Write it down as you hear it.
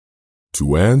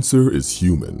To answer is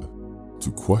human,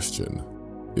 to question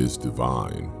is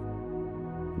divine.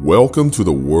 Welcome to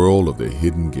the world of the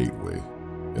Hidden Gateway,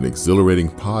 an exhilarating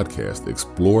podcast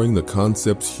exploring the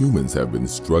concepts humans have been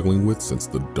struggling with since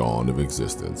the dawn of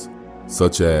existence,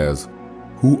 such as,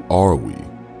 who are we?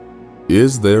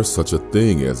 Is there such a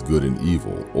thing as good and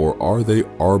evil, or are they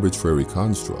arbitrary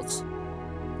constructs?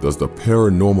 Does the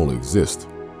paranormal exist?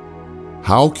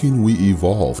 How can we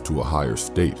evolve to a higher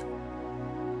state?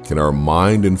 Can our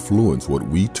mind influence what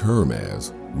we term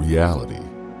as reality?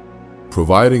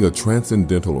 Providing a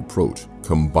transcendental approach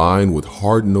combined with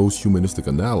hard-nosed humanistic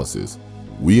analysis,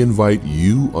 we invite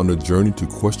you on a journey to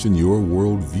question your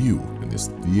worldview in this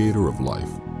theater of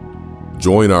life.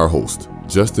 Join our host,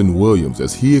 Justin Williams,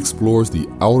 as he explores the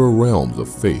outer realms of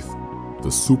faith,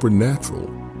 the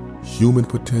supernatural, human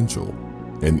potential,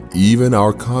 and even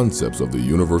our concepts of the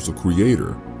universal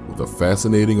creator with a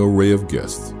fascinating array of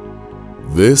guests.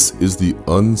 This is the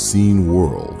unseen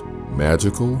world,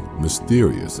 magical,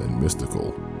 mysterious, and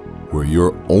mystical, where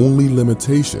your only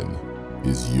limitation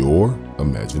is your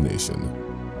imagination.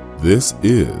 This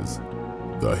is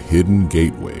the Hidden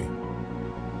Gateway.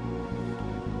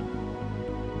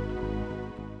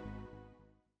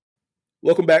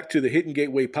 Welcome back to the Hidden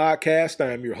Gateway podcast.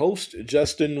 I am your host,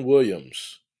 Justin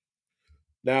Williams.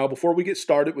 Now, before we get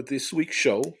started with this week's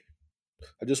show,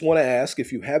 I just want to ask,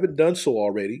 if you haven't done so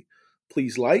already,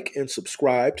 please like and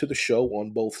subscribe to the show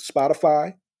on both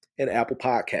Spotify and Apple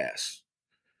Podcasts.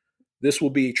 This will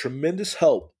be a tremendous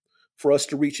help for us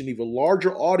to reach an even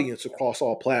larger audience across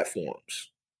all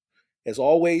platforms. As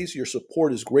always, your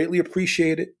support is greatly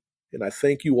appreciated, and I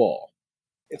thank you all.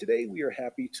 And today we are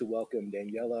happy to welcome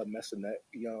Daniella Mestyanek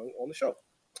on the show.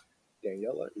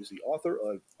 Daniella is the author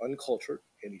of Uncultured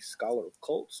and a scholar of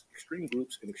cults, extreme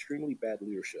groups, and extremely bad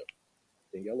leadership.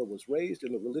 Daniella was raised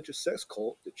in the religious sex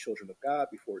cult, the Children of God,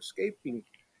 before escaping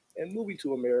and moving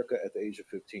to America at the age of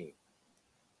 15.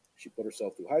 She put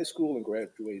herself through high school and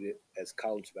graduated as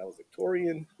college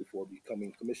valedictorian before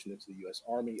becoming commissioned into the U.S.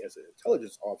 Army as an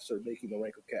intelligence officer, making the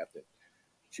rank of captain.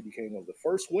 She became one of the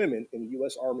first women in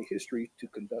U.S. Army history to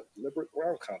conduct deliberate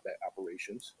ground combat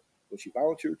operations when she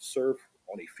volunteered to serve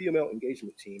on a female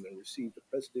engagement team and received the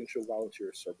Presidential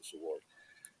Volunteer Service Award.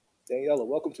 Daniella,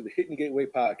 welcome to the Hidden Gateway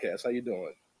podcast. How you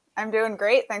doing? I'm doing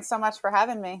great. Thanks so much for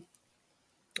having me.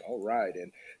 All right.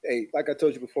 And hey, like I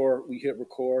told you before we hit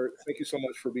record, thank you so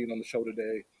much for being on the show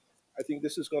today. I think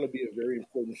this is going to be a very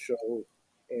important show,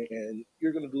 and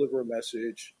you're going to deliver a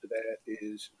message that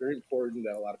is very important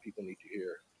that a lot of people need to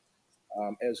hear.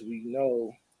 As we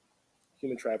know,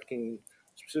 human trafficking,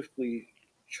 specifically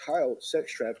child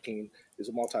sex trafficking, is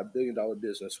a multi-billion-dollar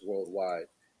business worldwide.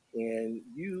 And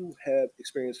you have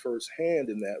experienced firsthand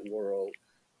in that world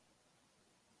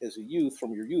as a youth,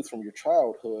 from your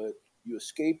childhood. You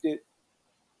escaped it.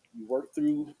 You worked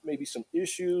through maybe some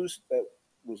issues that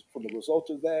was from the result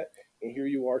of that. And here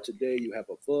you are today. You have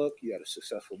a book. You had a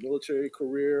successful military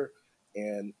career.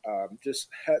 And just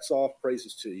hats off,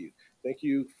 praises to you. Thank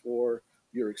you for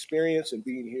your experience and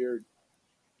being here,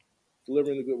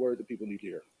 delivering the good word that people need to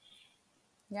hear.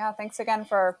 Yeah, thanks again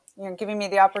for giving me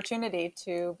the opportunity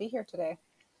to be here today.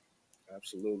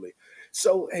 Absolutely.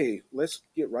 So, hey, let's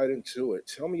get right into it.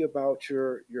 Tell me about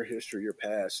your history, your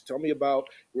past. Tell me about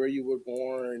where you were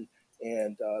born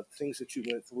and things that you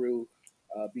went through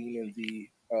being in the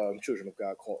Children of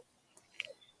God cult.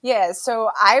 Yeah,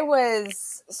 so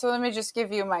let me just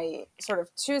give you my sort of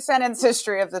 2-sentence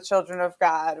history of the Children of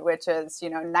God, which is,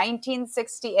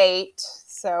 1968,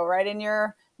 so right in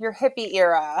your hippie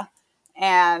era.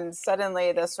 And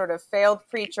suddenly this sort of failed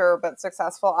preacher but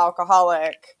successful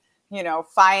alcoholic,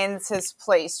 finds his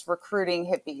place recruiting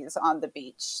hippies on the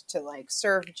beach to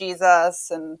serve Jesus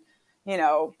and,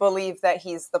 believe that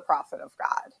he's the prophet of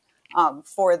God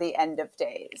for the end of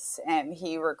days. And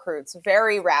he recruits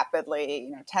very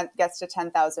rapidly, gets to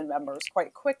 10,000 members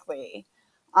quite quickly.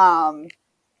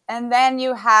 And then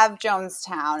you have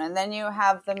Jonestown, and then you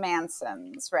have the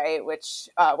Mansons, right? Which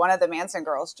one of the Manson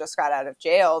girls just got out of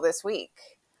jail this week.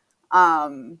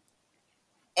 And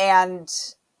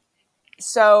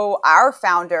so our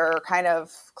founder kind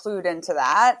of clued into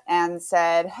that and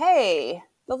said, hey,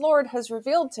 the Lord has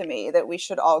revealed to me that we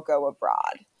should all go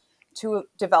abroad to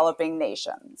developing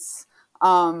nations.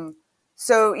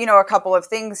 So, a couple of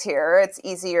things here. It's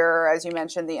easier, as you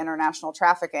mentioned, the international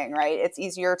trafficking, right? It's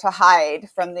easier to hide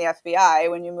from the FBI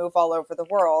when you move all over the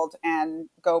world and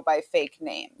go by fake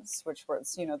names, which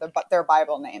was, their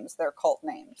Bible names, their cult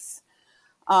names.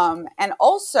 And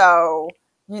also,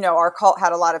 our cult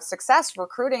had a lot of success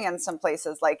recruiting in some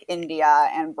places like India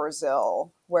and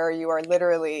Brazil, where you are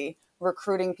literally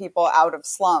recruiting people out of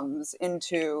slums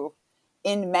into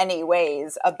in many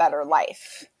ways, a better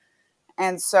life.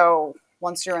 And so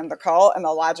once you're in the cult and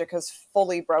the logic is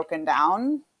fully broken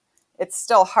down, it's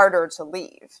still harder to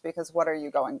leave, because what are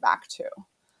you going back to,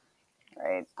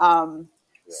 right?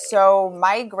 So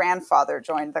my grandfather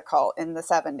joined the cult in the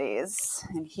 70s,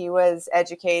 and he was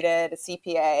educated, a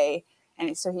CPA,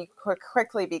 and so he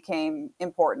quickly became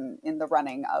important in the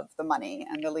running of the money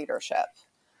and the leadership.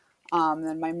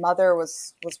 And my mother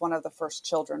was one of the first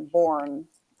children born.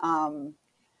 And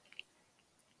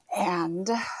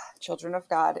Children of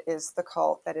God is the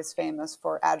cult that is famous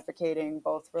for advocating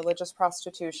both religious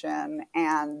prostitution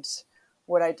and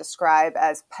what I describe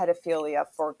as pedophilia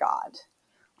for God.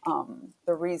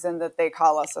 The reason that they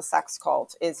call us a sex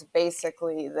cult is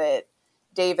basically that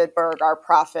David Berg, our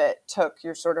prophet, took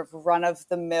your sort of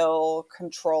run-of-the-mill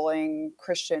controlling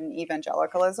Christian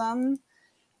evangelicalism,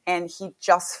 and he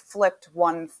just flipped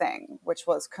one thing, which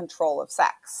was control of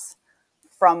sex,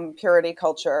 from purity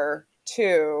culture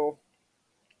to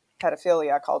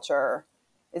pedophilia culture.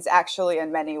 Is actually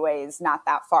in many ways not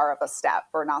that far of a step,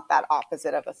 or not that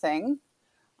opposite of a thing.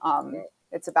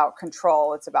 It's about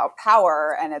control, it's about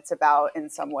power, and it's about, in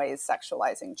some ways,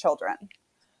 sexualizing children.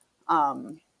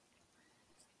 And,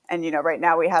 right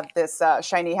now we have this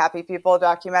Shiny Happy People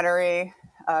documentary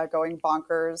going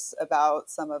bonkers about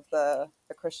some of the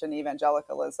Christian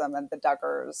evangelicalism and the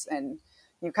Duggars. And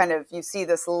you see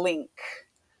this link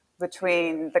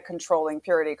between the controlling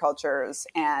purity cultures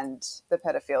and the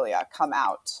pedophilia come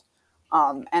out.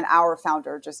 And our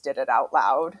founder just did it out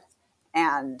loud.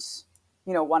 And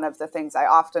one of the things I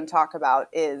often talk about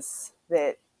is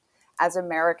that as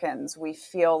Americans, we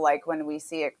feel like when we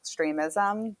see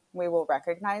extremism, we will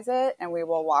recognize it and we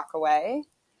will walk away,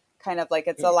 kind of like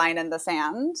it's a line in the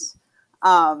sand.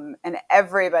 And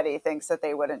everybody thinks that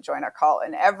they wouldn't join a cult.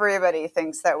 And everybody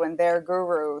thinks that when their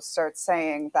guru starts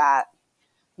saying that,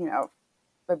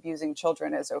 abusing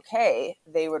children is okay,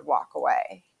 they would walk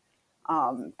away.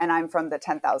 And I'm from the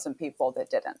 10,000 people that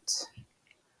didn't.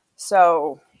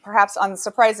 So perhaps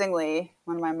unsurprisingly,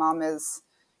 when my mom is,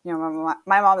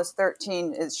 my mom is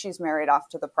 13, she's married off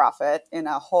to the prophet in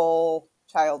a whole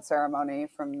child ceremony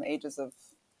from the ages of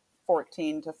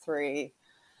 14 to 3,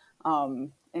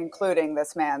 including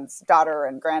this man's daughter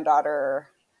and granddaughter.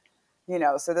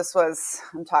 So this was,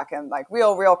 I'm talking like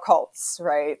real cults,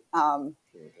 right? And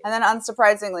then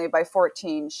unsurprisingly, by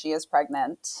 14, she is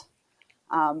pregnant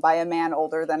by a man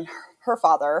older than her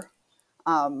father,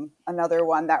 another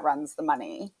one that runs the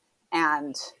money,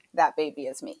 and that baby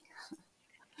is me.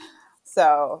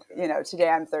 So, today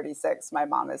I'm 36, my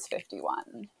mom is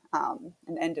 51,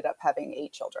 and ended up having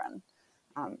 8 children,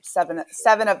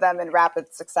 seven of them in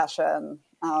rapid succession.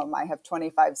 I have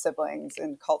 25 siblings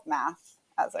in cult math,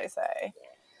 as I say.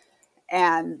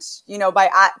 And,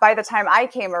 by the time I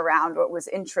came around, what was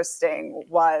interesting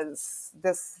was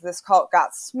this cult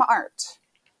got smart.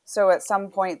 So at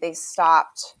some point they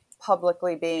stopped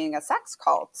publicly being a sex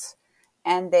cult,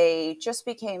 and they just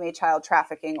became a child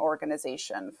trafficking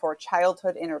organization for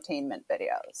childhood entertainment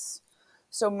videos.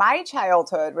 So my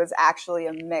childhood was actually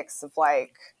a mix of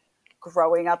like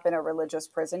growing up in a religious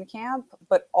prison camp,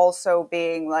 but also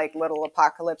being like little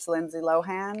Apocalypse Lindsay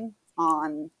Lohan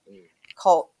on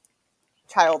cult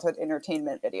childhood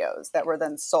entertainment videos that were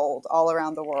then sold all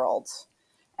around the world.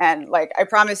 And like, I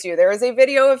promise you, there is a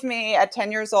video of me at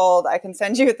 10 years old. I can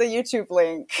send you the YouTube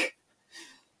link.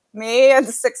 Me and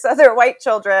 6 other white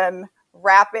children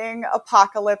rapping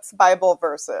apocalypse Bible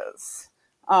verses.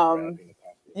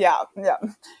 Yeah.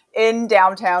 In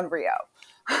downtown Rio.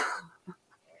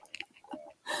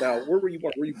 Now, where were you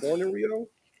born? Were you born in Rio?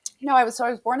 No, I was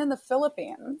born in the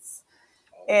Philippines.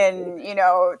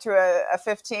 To a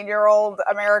 15-year-old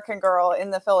American girl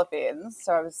in the Philippines.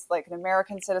 So I was like an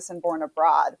American citizen born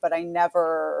abroad, but I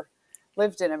never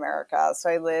lived in America. So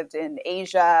I lived in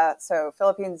Asia, so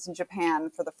Philippines and Japan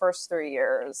for the first 3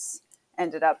 years.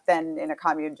 Ended up then in a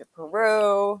commune to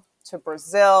Peru, to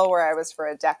Brazil, where I was for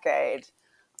a decade.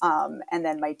 And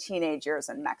then my teenage years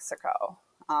in Mexico.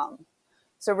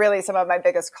 So really some of my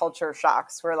biggest culture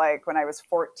shocks were like when I was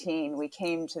 14, we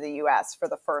came to the US for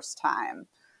the first time.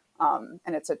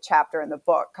 And it's a chapter in the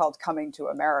book called Coming to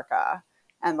America.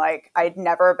 And like, I'd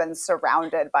never been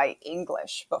surrounded by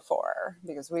English before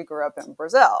because we grew up in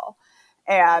Brazil.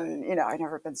 And, I'd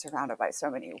never been surrounded by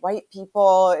so many white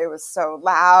people. It was so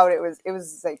loud. It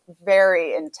was like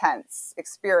very intense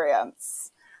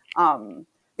experience.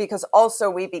 Because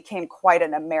also we became quite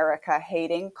an America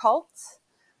hating cult.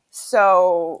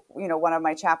 So, one of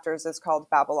my chapters is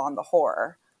called Babylon the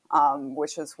Whore,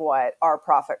 which is what our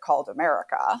prophet called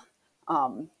America,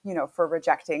 for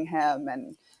rejecting him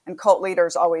and And cult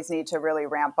leaders always need to really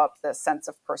ramp up this sense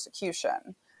of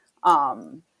persecution.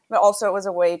 But also it was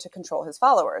a way to control his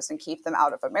followers and keep them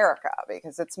out of America,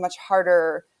 because it's much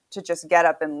harder to just get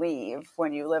up and leave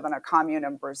when you live in a commune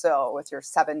in Brazil with your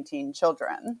 17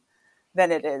 children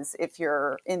than it is if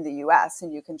you're in the US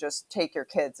and you can just take your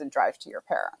kids and drive to your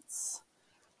parents.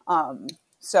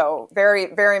 So very,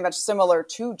 very much similar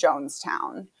to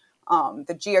Jonestown.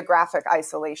 The geographic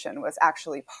isolation was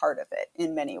actually part of it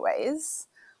in many ways.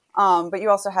 But you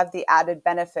also have the added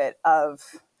benefit of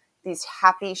these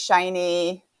happy,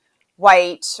 shiny,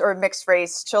 white or mixed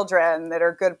race children that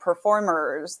are good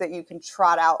performers that you can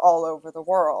trot out all over the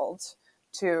world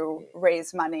to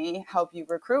raise money, help you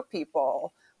recruit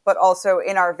people, but also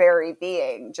in our very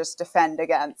being, just defend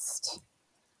against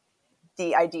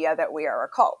the idea that we are a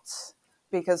cult.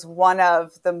 Because one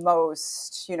of the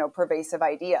most, pervasive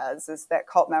ideas is that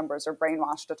cult members are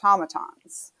brainwashed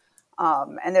automatons.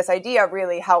 And this idea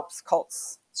really helps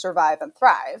cults survive and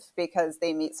thrive, because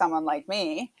they meet someone like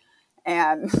me.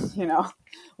 And,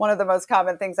 one of the most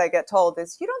common things I get told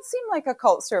is, you don't seem like a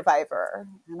cult survivor.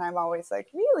 And I'm always like,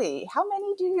 really? How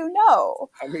many do you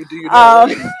know? How many do you know?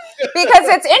 Because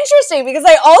it's interesting, because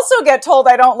I also get told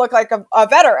I don't look like a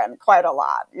veteran quite a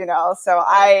lot, So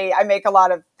I make a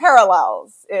lot of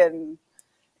parallels in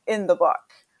the book.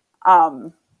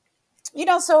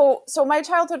 So my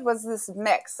childhood was this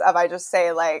mix of, I just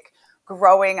say, like,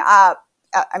 growing up,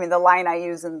 the line I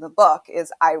use in the book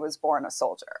is, I was born a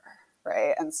soldier,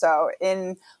 right? And so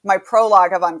in my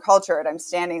prologue of Uncultured, I'm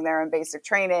standing there in basic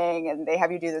training, and they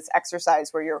have you do this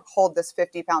exercise where you hold this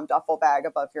 50-pound duffel bag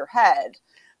above your head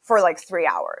for like 3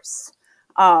 hours.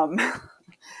 And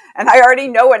I already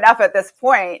know enough at this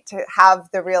point to have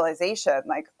the realization,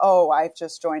 like, oh, I've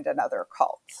just joined another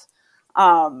cult.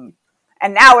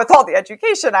 And now with all the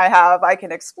education I have, I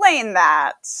can explain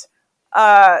that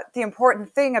the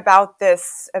important thing about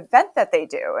this event that they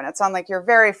do, and it's on like your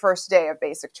very first day of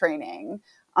basic training,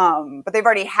 but they've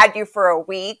already had you for a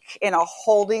week in a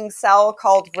holding cell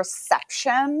called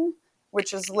reception,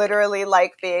 which is literally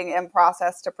like being in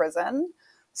process to prison.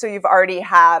 So you've already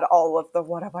had all of the,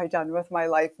 what have I done with my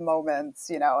life moments,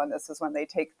 and this is when they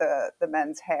take the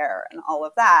men's hair and all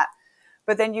of that.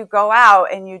 But then you go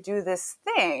out and you do this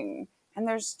thing. And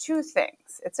there's two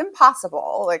things. It's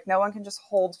impossible. Like, no one can just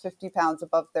hold 50 pounds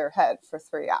above their head for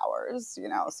 3 hours,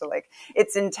 So, like,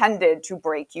 it's intended to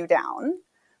break you down.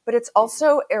 But it's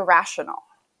also irrational.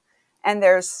 And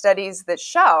there's studies that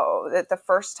show that the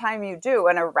first time you do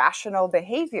an irrational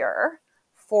behavior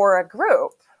for a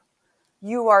group,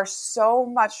 you are so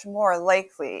much more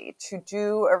likely to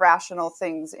do irrational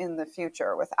things in the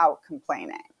future without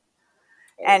complaining.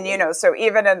 And, so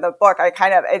even in the book,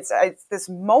 it's this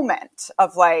moment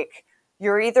of like,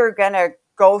 you're either going to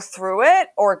go through it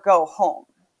or go home,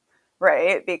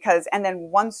 right? And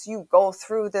then once you go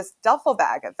through this duffel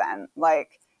bag event,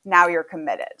 like, now you're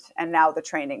committed, and now the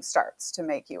training starts to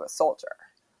make you a soldier.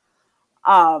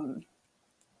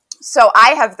 So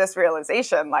I have this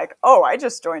realization, like, oh, I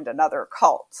just joined another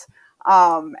cult.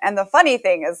 And the funny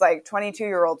thing is, like,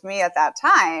 22-year-old me at that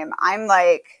time, I'm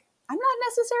not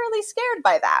necessarily scared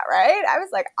by that, right? I was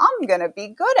like, I'm going to be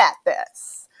good at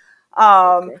this.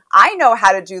 Okay. I know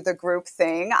how to do the group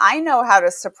thing. I know how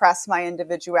to suppress my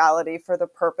individuality for the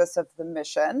purpose of the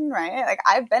mission, right? Like,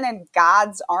 I've been in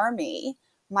God's army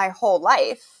my whole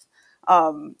life.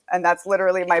 And that's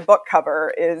literally my book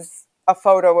cover is a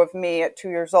photo of me at 2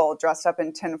 years old dressed up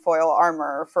in tinfoil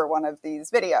armor for one of these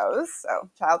videos. So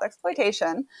child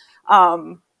exploitation,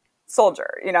 soldier,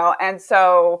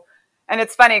 And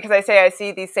it's funny because I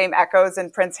see these same echoes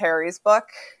in Prince Harry's book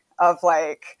of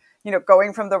like,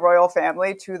 going from the royal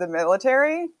family to the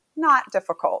military, not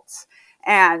difficult.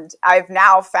 And I've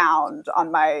now found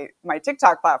on my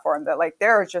TikTok platform that like,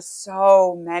 there are just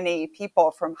so many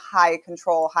people from high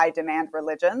control, high demand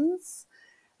religions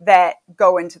that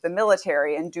go into the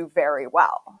military and do very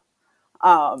well.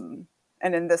 And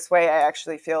in this way, I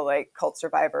actually feel like cult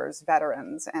survivors,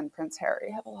 veterans, and Prince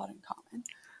Harry have a lot in common.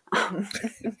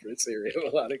 Prince Harry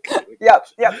have a lot in common. Yep.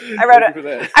 I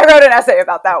wrote an essay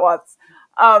about that once.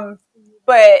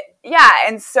 But yeah,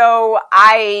 and so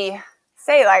I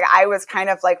say like I was kind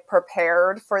of like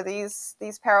prepared for these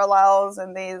parallels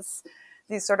and these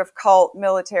sort of cult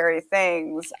military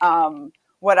things.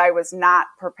 What I was not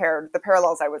prepared, the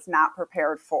parallels I was not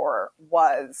prepared for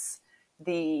was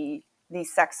the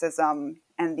sexism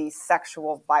and the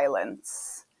sexual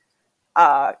violence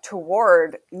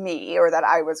toward me, or that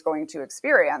I was going to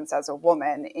experience as a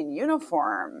woman in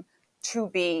uniform, to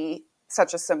be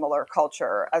such a similar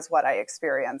culture as what I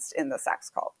experienced in the sex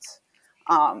cult.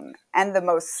 And the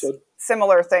most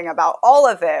similar thing about all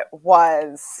of it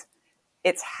was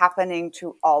it's happening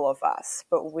to all of us,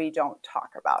 but we don't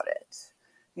talk about it.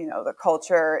 The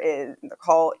culture is, the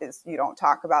cult is, you don't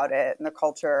talk about it. And the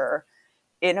culture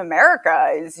in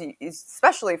America is,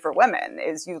 especially for women,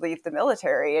 is you leave the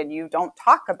military and you don't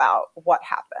talk about what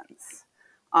happens.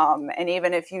 And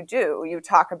even if you do, you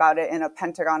talk about it in a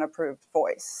Pentagon approved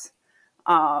voice.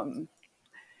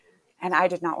 And I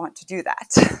did not want to do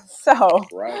that. So,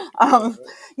 Right.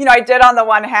 I did on the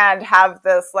one hand have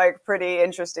this like pretty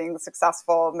interesting,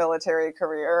 successful military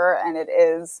career. And it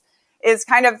is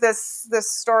kind of this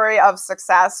story of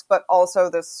success, but also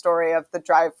this story of the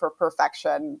drive for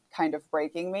perfection kind of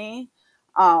breaking me.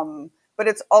 But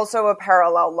it's also a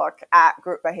parallel look at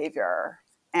group behavior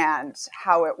and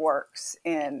how it works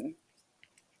in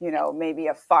maybe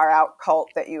a far out cult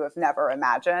that you have never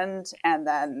imagined, and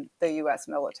then the U.S.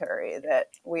 military that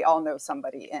we all know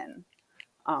somebody in.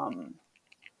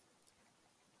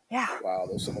 Yeah. Wow,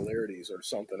 those similarities are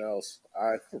something else.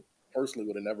 I personally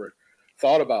would have never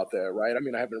thought about that, right? I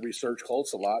mean, I haven't researched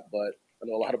cults a lot, but I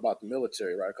know a lot about the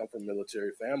military, right? I come from a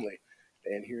military family,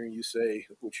 and hearing you say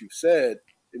what you've said,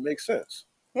 it makes sense.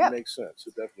 Yeah. It makes sense.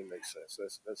 It definitely makes sense.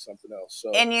 That's something else.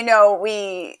 So, and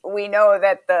we know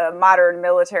that the modern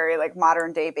military, like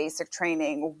modern day basic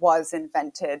training, was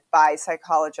invented by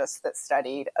psychologists that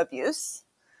studied abuse,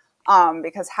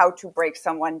 because how to break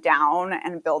someone down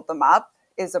and build them up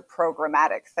is a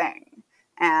programmatic thing.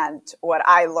 And what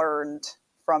I learned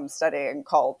from studying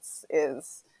cults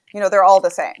is, they're all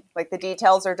the same. Like the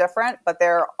details are different, but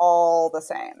they're all the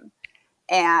same.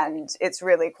 And it's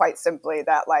really quite simply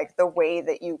that like the way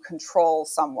that you control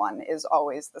someone is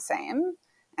always the same.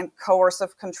 And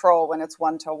coercive control, when it's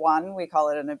one-to-one, we call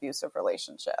it an abusive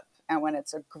relationship. And when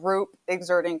it's a group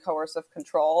exerting coercive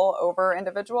control over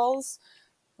individuals,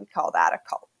 we call that a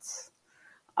cult.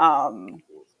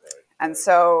 And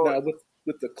so now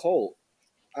with the cult,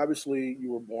 obviously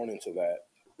you were born into that.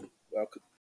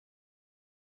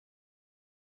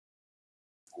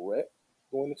 Regret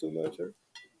going into the military?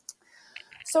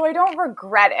 So I don't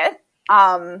regret it.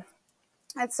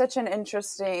 It's such an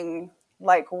interesting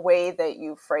way that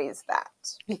you phrase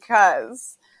that,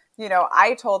 because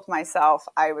I told myself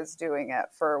I was doing it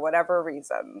for whatever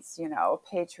reasons,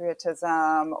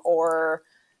 patriotism, or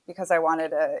because I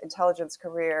wanted an intelligence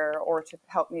career, or to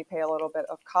help me pay a little bit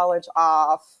of college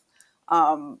off.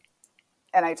 And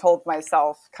I told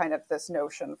myself kind of this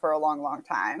notion for a long, long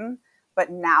time. But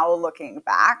now looking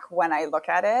back, when I look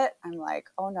at it, I'm like,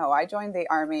 oh no, I joined the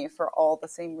Army for all the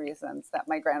same reasons that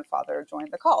my grandfather joined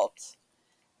the cult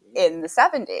in the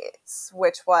 70s,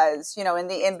 which was, in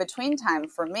the in-between time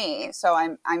for me. So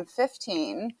I'm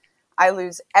 15. I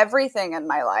lose everything in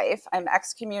my life. I'm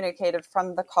excommunicated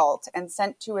from the cult and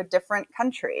sent to a different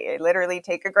country. I literally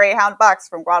take a Greyhound bus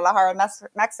from Guadalajara,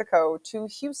 Mexico to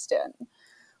Houston,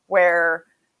 where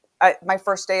my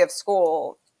first day of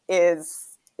school is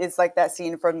like that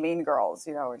scene from Mean Girls,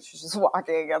 and she's just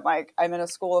walking, and like, I'm in a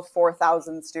school of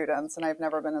 4,000 students and I've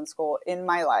never been in school in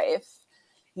my life.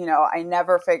 I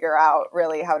never figure out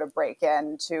really how to break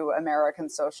into American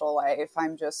social life.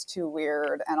 I'm just too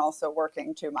weird and also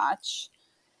working too much.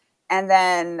 And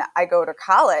then I go to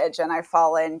college and I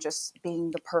fall in just being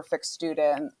the perfect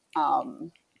student.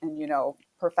 And,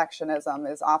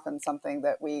 perfectionism is often something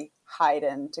that we hide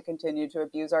in to continue to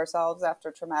abuse ourselves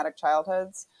after traumatic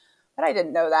childhoods. But I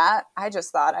didn't know that. I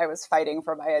just thought I was fighting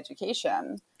for my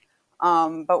education.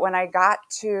 But when I got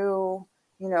to,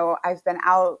 I've been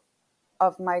out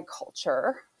of my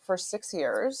culture for 6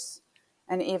 years.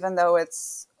 And even though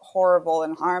it's horrible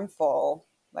and harmful,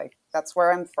 like that's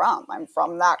where I'm from. I'm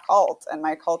from that cult, and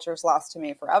my culture's lost to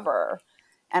me forever.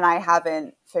 And I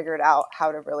haven't figured out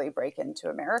how to really break into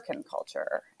American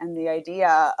culture. And the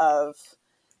idea of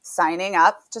signing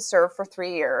up to serve for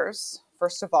 3 years,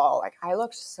 first of all, like I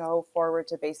looked so forward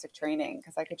to basic training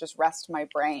because I could just rest my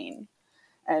brain.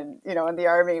 And, in the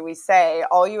Army, we say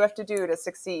all you have to do to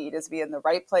succeed is be in the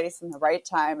right place, in the right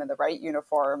time, in the right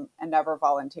uniform, and never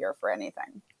volunteer for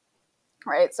anything.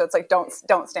 Right. So it's like, don't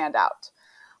stand out.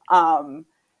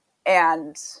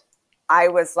 And I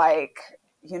was like,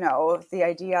 the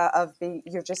idea of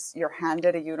you're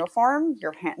handed a uniform,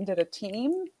 you're handed a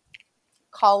team,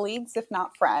 colleagues, if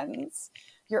not friends,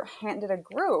 you're handed a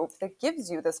group that gives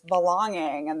you this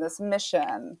belonging and this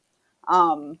mission.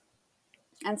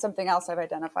 And something else I've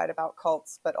identified about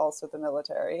cults, but also the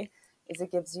military, is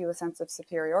it gives you a sense of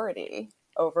superiority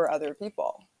over other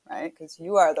people, right? Because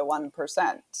you are the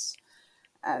 1%.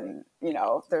 And,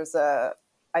 there's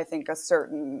I think a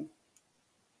certain,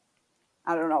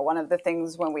 I don't know, one of the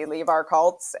things when we leave our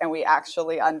cults and we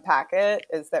actually unpack it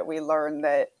is that we learn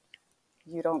that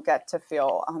you don't get to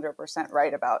feel 100%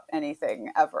 right about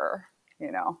anything ever.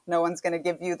 You know, no one's going to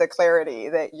give you the clarity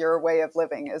that your way of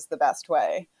living is the best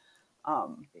way.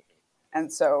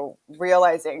 And so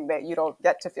realizing that you don't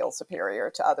get to feel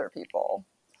superior to other people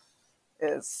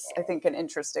is, I think, an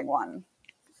interesting one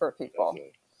for people.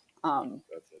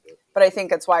 But I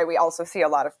think it's why we also see a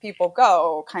lot of people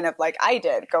go kind of like I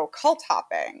did, go cult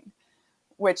hopping,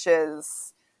 which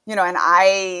is, you know, and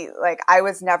I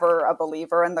was never a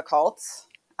believer in the cults.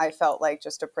 I felt like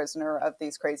just a prisoner of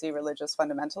these crazy religious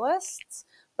fundamentalists,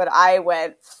 but I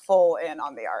went full in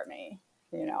on the army.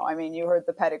 You know, I mean, you heard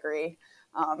the pedigree,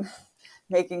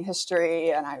 making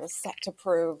history, and I was set to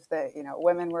prove that, you know,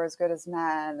 women were as good as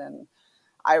men, and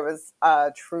I was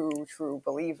a true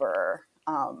believer,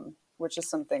 which is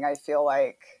something I feel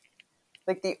like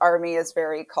the army is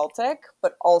very cultic,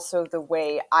 but also the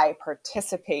way I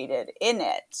participated in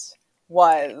it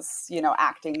was, you know,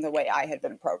 acting the way I had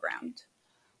been programmed,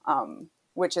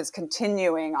 which is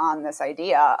continuing on this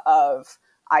idea of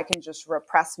I can just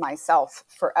repress myself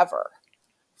forever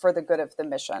for the good of the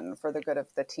mission, for the good of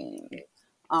the team.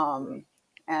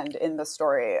 And in the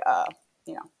story,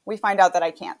 you know, we find out that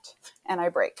I can't, and I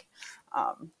break.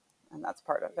 And that's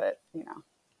part of it, you know.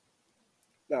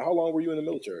 Now, how long were you in the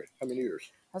military? How many years?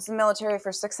 I was in the military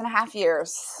for 6.5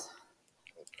 years.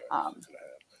 Okay, 6.5.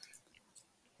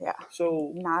 Yeah.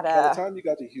 So by the time you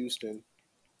got to Houston,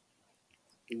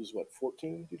 it was what,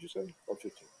 14, did you say? Or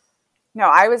 15? No,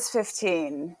 I was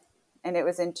 15, and it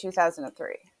was in 2003.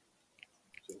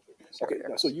 Okay,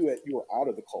 now, so you were out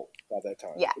of the cult by that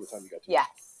time. Yes. By the time you got to yes.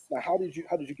 Houston. Now, how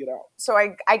did you get out? So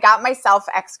I got myself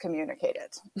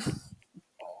excommunicated.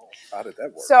 How did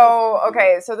that work? So,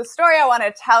 okay, so the story I want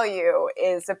to tell you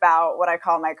is about what I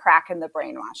call my crack in the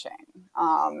brainwashing.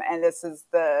 And this is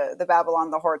the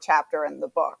Babylon the Whore chapter in the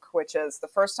book, which is the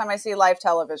first time I see live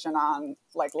television on,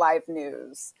 like, live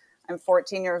news. I'm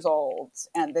 14 years old,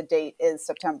 and the date is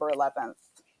September 11th,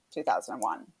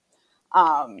 2001.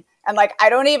 And, like, I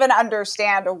don't even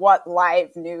understand what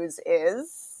live news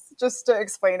is. Just to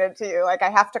explain it to you, like,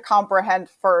 I have to comprehend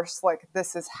first, like,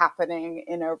 this is happening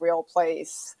in a real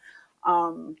place.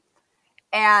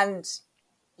 And,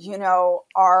 you know,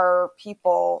 our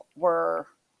people were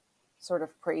sort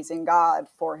of praising God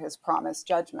for his promised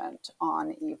judgment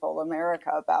on evil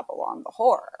America, Babylon the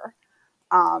Whore.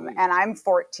 And I'm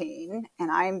 14,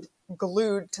 and I'm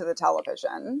glued to the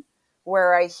television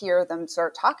where I hear them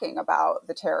start talking about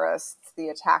the terrorists, the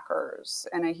attackers,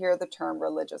 and I hear the term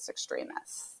religious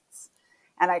extremists.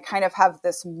 And I kind of have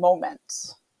this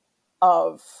moment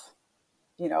of,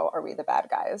 you know, are we the bad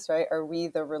guys, right? Are we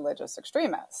the religious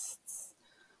extremists?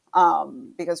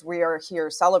 Because we are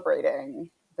here celebrating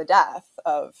the death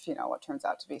of, you know, what turns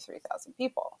out to be 3,000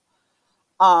 people.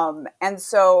 And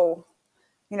so,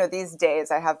 you know, these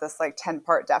days I have this like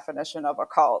 10-part definition of a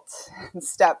cult.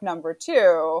 Step number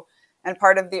 2, and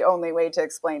part of the only way to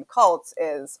explain cults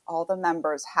is all the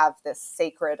members have this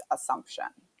sacred assumption.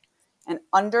 And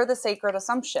under the sacred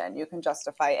assumption, you can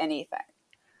justify anything.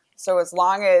 So as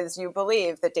long as you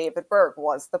believe that David Berg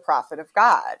was the prophet of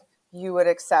God, you would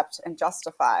accept and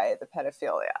justify the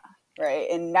pedophilia, right?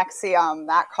 In Nexium,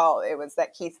 that cult, it was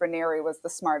that Keith Raniere was the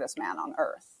smartest man on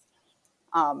earth.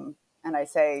 And I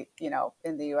say, you know,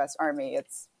 in the U.S. Army,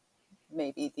 it's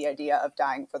maybe the idea of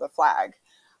dying for the flag,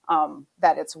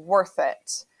 that it's worth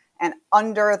it. And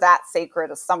under that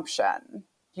sacred assumption,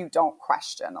 you don't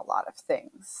question a lot of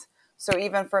things. So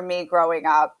even for me growing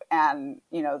up, and,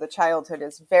 you know, the childhood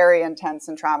is very intense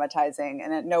and traumatizing,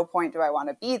 and at no point do I want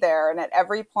to be there. And at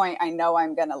every point I know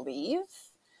I'm going to leave,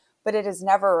 but it has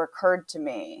never occurred to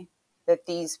me that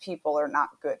these people are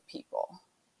not good people.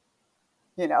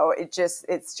 You know, it's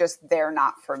just they're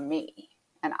not for me.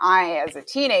 And I, as a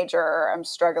teenager, I'm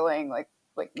struggling like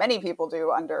many people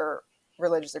do under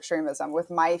religious extremism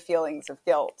with my feelings of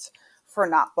guilt for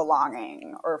not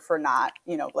belonging or for not,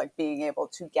 you know, like being able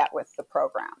to get with the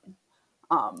program.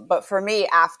 But for me,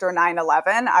 after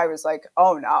 9/11, I was like,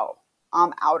 oh no,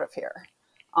 I'm out of here.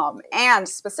 And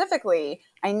specifically,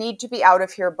 I need to be out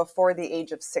of here before the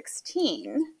age of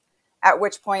 16, at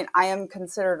which point I am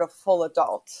considered a full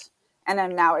adult and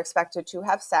am now expected to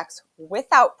have sex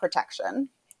without protection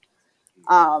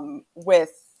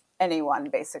with anyone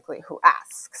basically who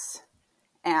asks.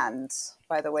 And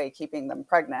by the way, keeping them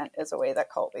pregnant is a way that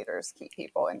cult leaders keep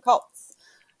people in cults.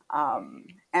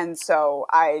 And so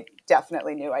I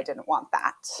definitely knew I didn't want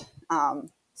that.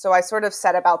 So I sort of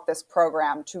set about this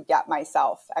program to get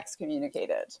myself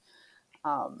excommunicated.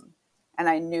 And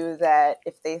I knew that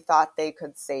if they thought they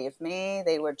could save me,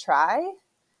 they would try.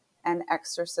 and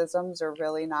exorcisms are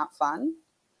really not fun.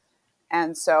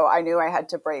 And so I knew I had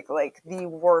to break like the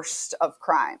worst of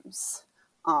crimes,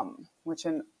 which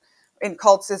in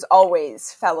cults is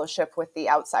always fellowship with the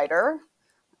outsider.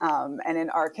 And in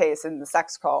our case, in the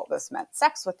sex cult, this meant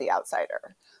sex with the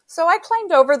outsider. So I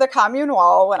climbed over the commune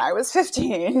wall when I was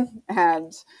 15,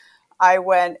 and I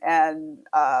went and,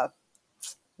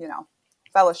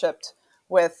 fellowshipped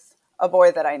with a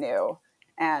boy that I knew,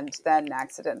 and then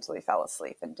accidentally fell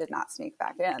asleep and did not sneak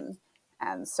back in.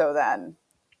 And so then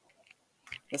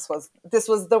this was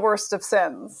the worst of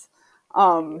sins.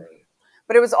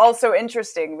 But it was also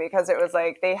interesting because it was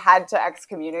like they had to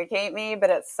excommunicate me, but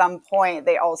at some point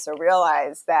they also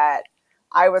realized that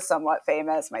I was somewhat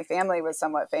famous, my family was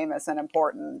somewhat famous and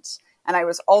important, and I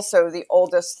was also the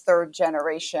oldest third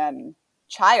generation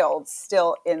child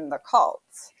still in the cult.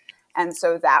 And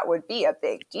so that would be a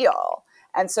big deal.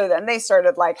 And so then they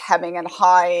started like hemming and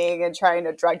hawing and trying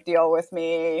to drug deal with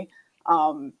me,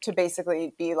 to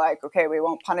basically be like, okay, we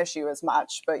won't punish you as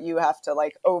much, but you have to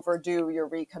like overdo your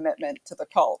recommitment to the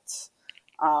cult.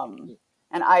 And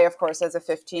I, of course, as a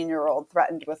 15-year-old,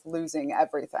 threatened with losing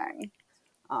everything.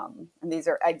 And these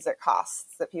are exit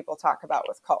costs that people talk about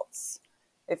with cults.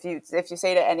 If you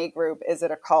say to any group, is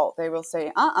it a cult? They will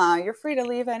say, you're free to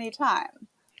leave anytime.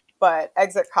 But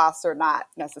exit costs are not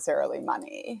necessarily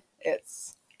money.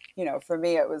 It's, for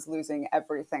me, it was losing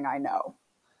everything I know.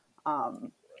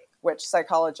 Which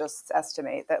psychologists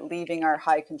estimate that leaving our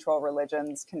high control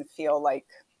religions can feel like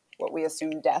what we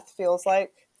assume death feels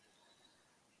like.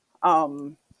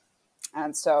 And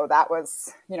so that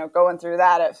was, going through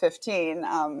that at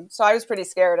 15. So I was pretty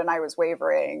scared and I was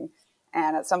wavering.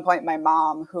 And at some point, my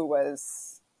mom, who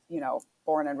was,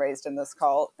 born and raised in this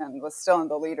cult and was still in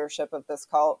the leadership of this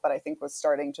cult, but I think was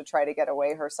starting to try to get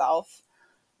away herself.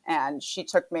 And she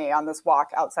took me on this walk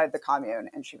outside the commune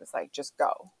and she was like, just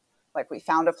go. Like, we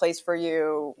found a place for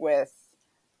you with,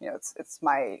 it's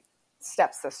my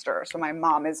stepsister. So my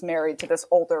mom is married to this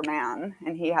older man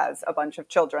and he has a bunch of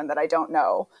children that I don't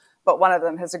know, but one of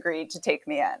them has agreed to take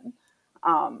me in.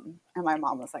 And my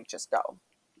mom was like, just go.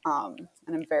 And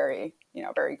I'm very,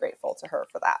 very grateful to her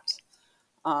for that.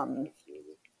 And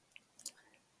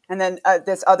then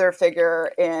this other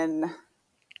figure in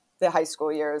the high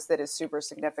school years that is super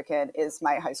significant is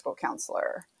my high school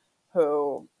counselor,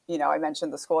 who, I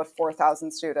mentioned the school had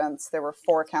 4,000 students. There were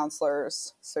 4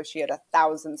 counselors, so she had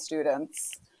 1,000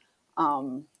 students.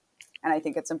 And I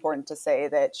think it's important to say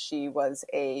that she was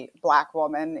a Black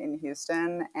woman in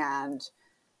Houston. And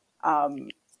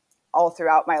all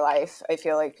throughout my life, I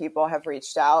feel like people have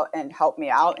reached out and helped me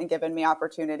out and given me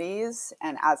opportunities.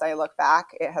 And as I look back,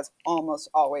 it has almost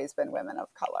always been women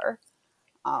of color.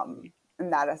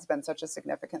 And that has been such a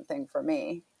significant thing for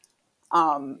me.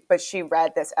 But she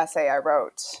read this essay I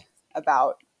wrote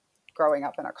about growing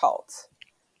up in a cult.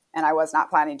 And I was not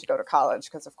planning to go to college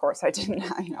because, of course, I didn't,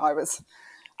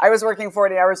 I was working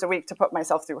 40 hours a week to put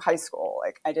myself through high school.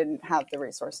 Like, I didn't have the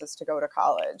resources to go to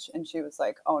college. And she was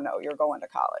like, oh, no, you're going to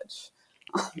college.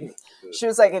 She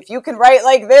was like, if you can write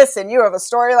like this and you have a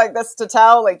story like this to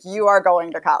tell, like, you are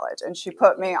going to college. And she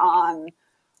put me on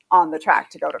the track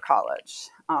to go to college.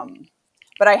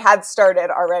 But I had started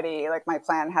already, like my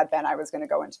plan had been I was going to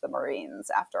go into the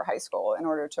Marines after high school in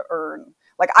order to earn,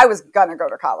 like I was going to go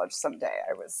to college someday.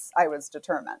 I was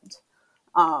determined.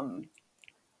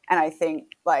 And I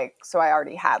think so I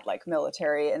already had like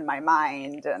military in my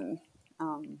mind. And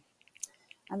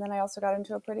then I also got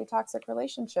into a pretty toxic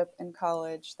relationship in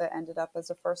college that ended up as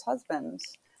a first husband.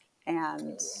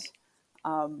 And,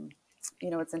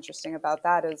 what's interesting about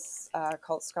that is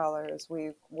cult scholars,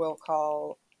 we will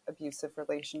call abusive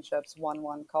relationships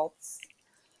 1-1 cults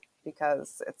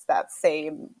because it's that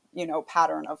same,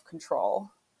 pattern of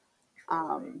control.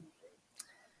 And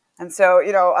so,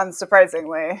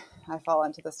 unsurprisingly, I fall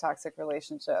into this toxic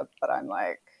relationship, but I'm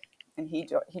like, and he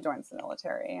joins the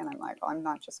military and I'm like, well, I'm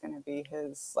not just going to be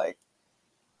his like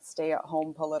stay at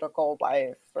home political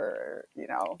wife or,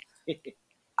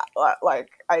 like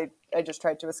I just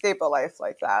tried to escape a life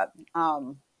like that.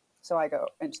 So I go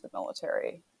into the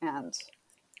military and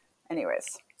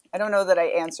anyways, I don't know that I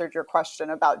answered your question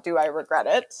about do I regret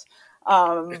it.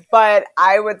 But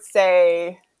I would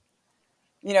say,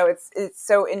 it's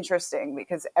so interesting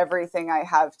because everything I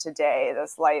have today,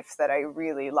 this life that I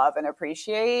really love and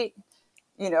appreciate,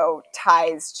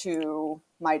 ties to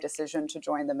my decision to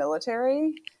join the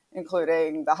military,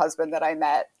 including the husband that I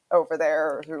met over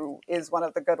there, who is one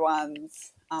of the good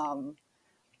ones.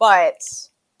 But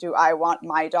do I want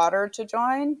my daughter to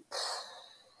join?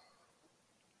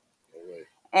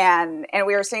 And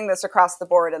we are seeing this across the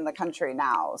board in the country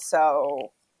now.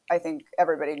 So I think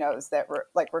everybody knows that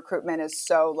recruitment is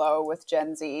so low with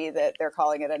Gen Z that they're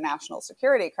calling it a national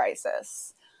security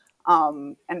crisis.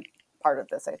 And part of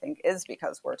this, I think, is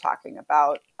because we're talking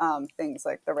about things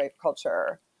like the rape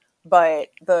culture. But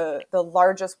the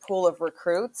largest pool of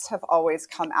recruits have always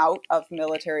come out of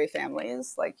military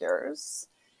families like yours.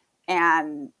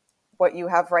 And what you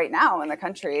have right now in the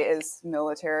country is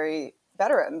military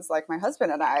veterans like my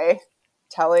husband and I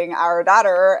telling our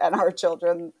daughter and our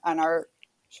children and our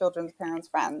children's parents'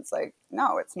 friends, like,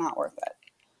 no, it's not worth it.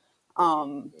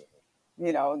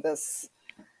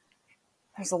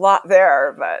 There's a lot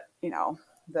there, but,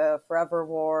 the forever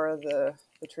war, the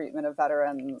treatment of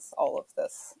veterans, all of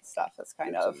this stuff is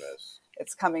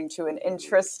it's coming to an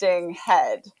interesting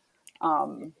head.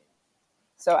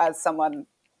 So as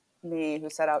me who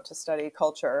set out to study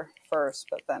culture first,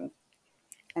 but then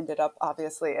ended up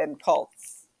obviously in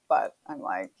cults, but I'm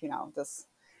like,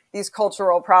 these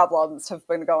cultural problems have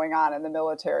been going on in the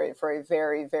military for a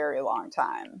very, very long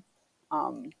time.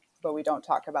 But we don't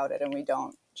talk about it and we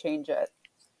don't change it.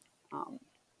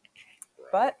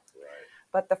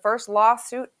 But the first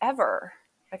lawsuit ever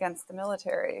against the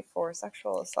military for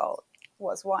sexual assault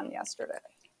was won yesterday.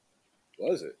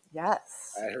 Was it?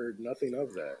 Yes. I heard nothing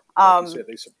of that. Like you said,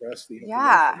 they suppressed the information.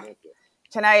 Yeah.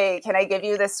 Can I give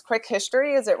you this quick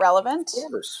history? Is it relevant?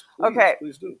 Of course.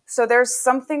 Please do. So there's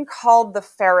something called the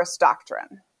Ferris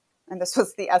Doctrine. And this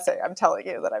was the essay I'm telling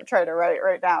you that I'm trying to write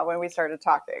right now when we started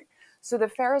talking. So the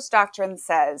Ferris Doctrine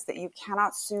says that you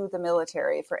cannot sue the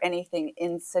military for anything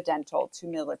incidental to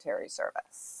military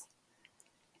service.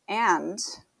 And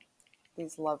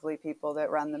these lovely people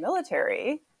that run the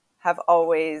military have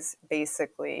always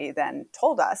basically then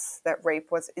told us that rape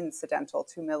was incidental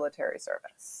to military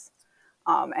service.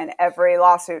 And every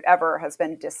lawsuit ever has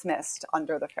been dismissed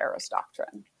under the Ferris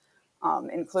Doctrine,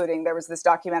 including there was this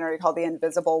documentary called The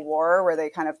Invisible War where they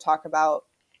kind of talk about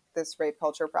this rape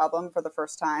culture problem for the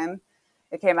first time.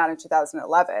 It came out in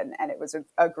 2011, and it was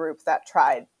a group that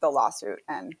tried the lawsuit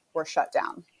and were shut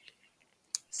down.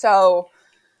 So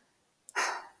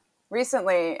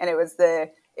recently, and it was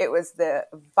the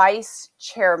vice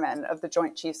chairman of the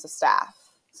Joint Chiefs of Staff,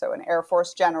 so an Air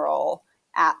Force general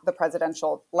at the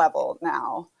presidential level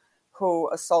now, who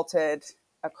assaulted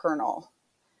a colonel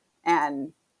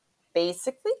and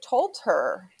basically told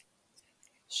her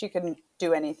she couldn't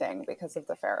do anything because of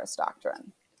the Ferris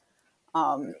Doctrine.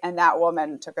 And that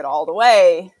woman took it all the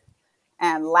way.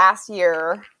 And last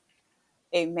year,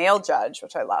 a male judge,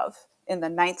 which I love, in the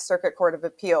Ninth Circuit Court of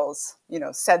Appeals,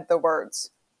 said the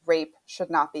words, rape should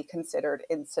not be considered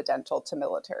incidental to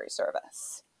military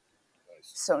service.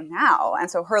 So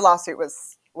her lawsuit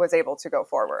was able to go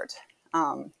forward.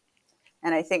 And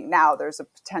I think now there's a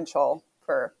potential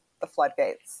for the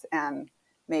floodgates and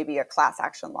maybe a class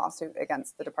action lawsuit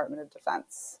against the Department of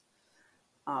Defense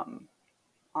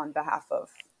on behalf of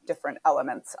different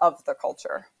elements of the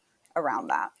culture around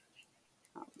that.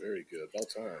 Very good. About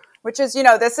time. Which is,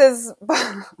 this is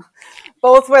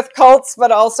both with cults, but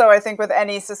also I think with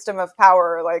any system of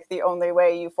power, like the only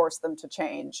way you force them to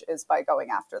change is by going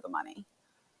after the money.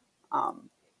 And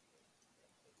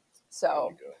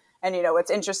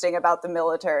what's interesting about the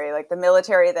military, like the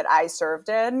military that I served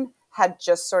in had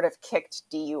just sort of kicked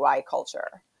DUI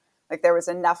culture. Like there was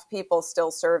enough people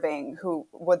still serving who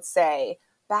would say,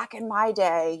 back in my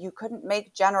day, you couldn't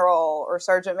make general or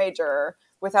sergeant major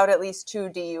without at least 2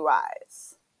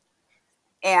 DUIs.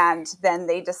 And then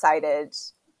they decided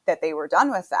that they were done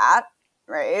with that,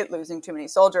 right? Losing too many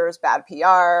soldiers, bad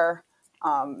PR,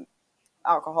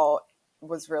 alcohol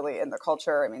was really in the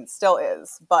culture. I mean, still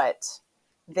is, but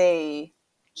they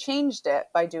changed it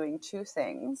by doing 2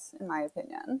 things, in my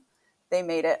opinion. They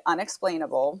made it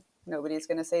unexplainable. Nobody's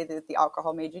going to say that the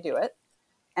alcohol made you do it.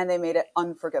 And they made it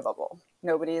unforgivable.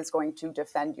 Nobody is going to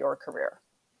defend your career.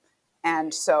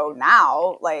 And so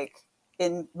now, like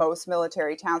in most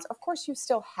military towns, of course you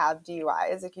still have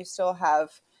DUIs. Like you still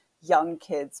have young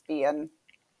kids being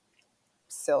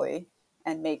silly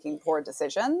and making poor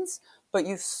decisions. But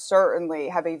you certainly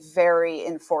have a very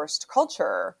enforced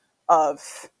culture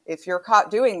of if you're caught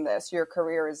doing this, your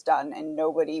career is done and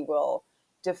nobody will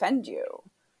defend you.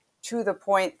 To the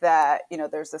point that,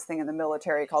 there's this thing in the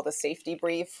military called a safety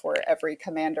brief where every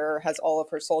commander has all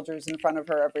of her soldiers in front of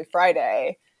her every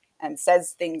Friday and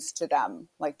says things to them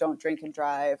like, don't drink and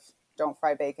drive, don't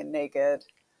fry bacon naked,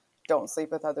 don't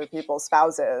sleep with other people's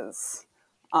spouses.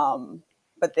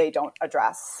 But they don't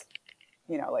address,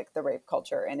 like the rape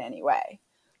culture in any way.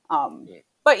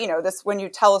 But, this, when you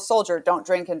tell a soldier, don't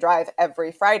drink and drive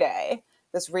every Friday,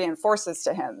 this reinforces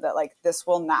to him that like, this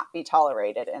will not be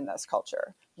tolerated in this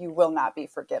culture. You will not be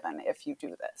forgiven if you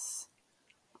do this.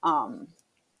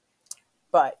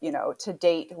 But, to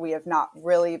date, we have not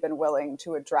really been willing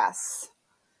to address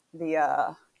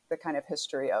the kind of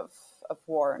history of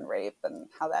war and rape and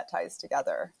how that ties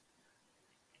together.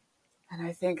 And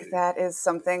I think that is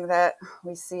something that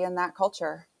we see in that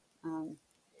culture. And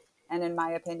in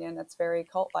my opinion, it's very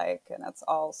cult-like, and it's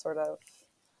all sort of,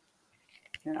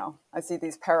 I see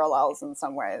these parallels in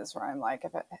some ways where I'm like,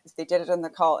 if they did it in the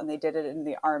cult and they did it in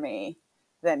the army,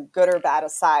 then good or bad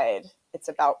aside, it's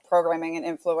about programming and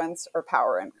influence or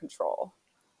power and control.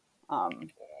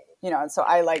 And so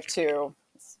I like to,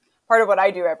 part of what I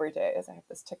do every day is I have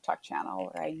this TikTok channel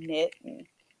where I knit and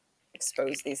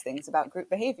expose these things about group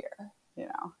behavior,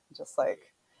 just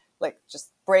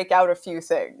just break out a few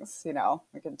things.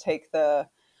 We can take the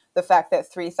fact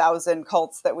that 3,000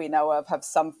 cults that we know of have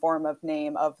some form of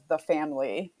name of the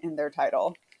family in their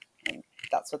title. And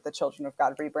that's what the Children of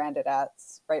God rebranded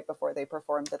as right before they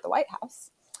performed at the White House.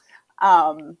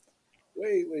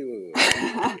 Wait.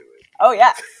 Oh,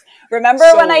 yeah. Remember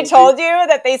when I told you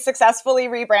that they successfully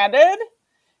rebranded?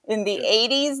 In the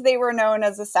 80s, they were known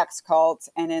as a sex cult.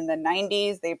 And in the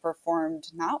 90s, they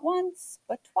performed not once,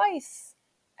 but twice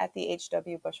at the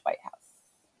H.W. Bush White House.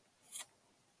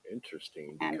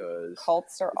 Interesting, and because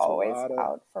cults are always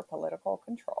out for political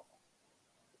control.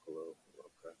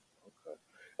 Okay.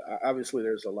 Obviously,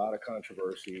 there's a lot of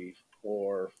controversy,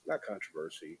 or not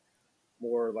controversy,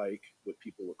 more like what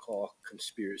people would call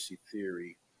conspiracy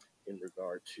theory in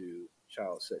regard to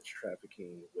child sex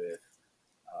trafficking with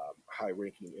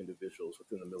high-ranking individuals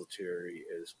within the military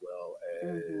as well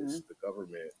as the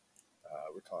government.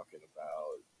 We're talking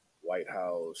about White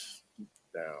House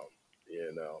down,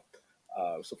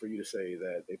 So for you to say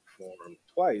that they performed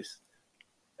twice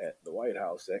at the White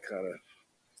House, that kind of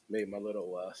made my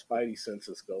little spidey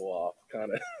senses go off,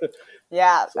 kind of.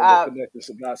 Yeah. So connected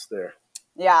some dots there.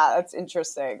 Yeah, that's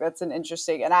interesting. That's an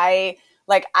interesting, and I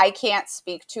can't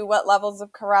speak to what levels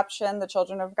of corruption the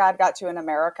Children of God got to in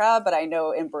America, but I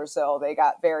know in Brazil they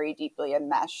got very deeply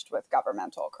enmeshed with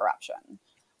governmental corruption.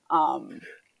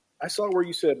 I saw where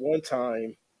you said one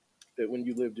time that when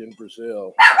you lived in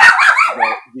Brazil,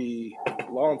 that the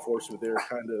law enforcement there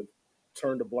kind of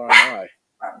turned a blind eye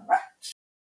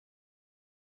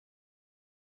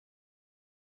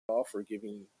for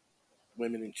giving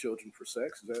women and children for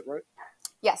sex. Is that right?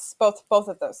 Yes, both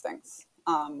of those things.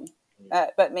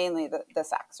 But mainly the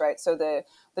sex, right? So the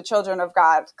Children of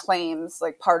God claims,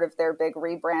 like, part of their big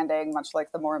rebranding, much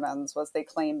like the Mormons, was they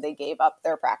claimed they gave up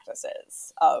their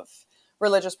practices of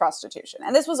religious prostitution.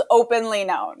 And this was openly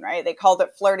known, right? They called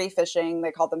it flirty fishing.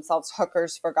 They called themselves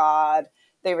hookers for God.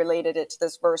 They related it to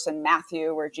this verse in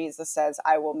Matthew where Jesus says,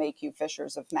 I will make you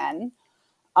fishers of men.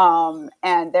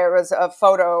 And there was a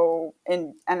photo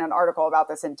and an article about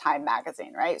this in Time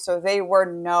magazine, right? So they were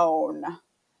known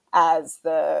as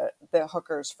the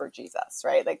hookers for Jesus,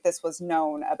 right? Like, this was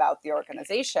known about the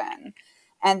organization.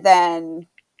 And then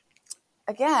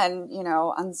again,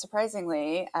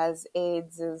 unsurprisingly, as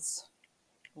AIDS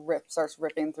starts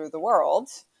ripping through the world,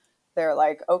 they're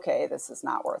like, okay, this is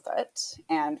not worth it.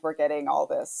 And we're getting all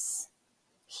this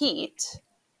heat.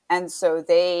 And so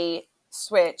they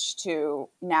switch to,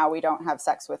 now we don't have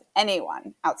sex with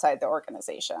anyone outside the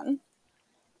organization.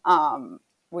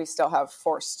 We still have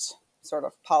forced sort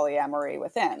of polyamory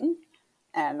within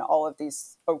and all of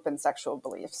these open sexual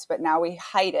beliefs. But now we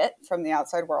hide it from the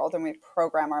outside world, and we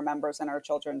program our members and our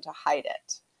children to hide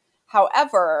it.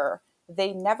 However,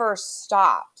 they never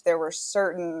stopped. There were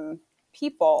certain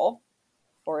people,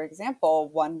 for example,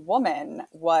 one woman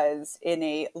was in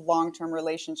a long-term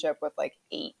relationship with like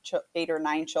eight or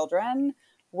nine children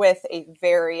with a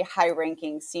very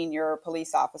high-ranking senior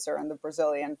police officer in the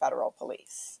Brazilian federal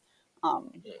police,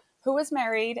 who was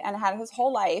married and had his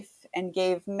whole life and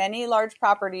gave many large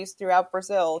properties throughout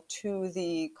Brazil to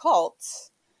the cult.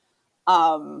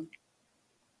 And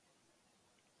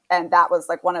that was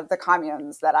like one of the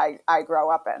communes that I grew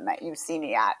up in, that you see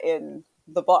me at in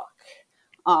the book.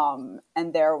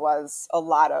 And there was a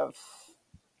lot of,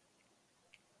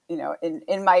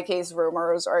 in my case,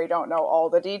 rumors, or I don't know all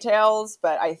the details,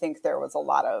 but I think there was a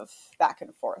lot of back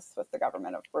and forth with the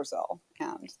government of Brazil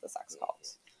and the sex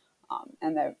cult.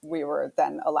 And that we were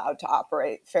then allowed to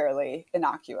operate fairly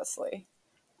innocuously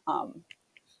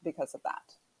because of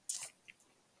that.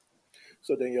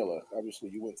 So, Daniella, obviously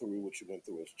you went through what you went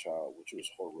through as a child, which was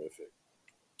horrific.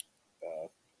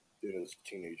 Then as a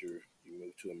teenager, you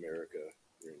moved to America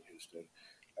here in Houston.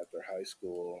 After high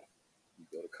school, you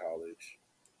go to college,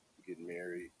 you get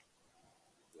married,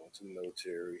 you go into the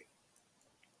military.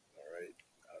 All right.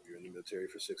 You're in the military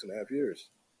for 6.5 years.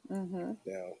 Mm-hmm.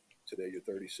 Now, today you're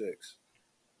 36.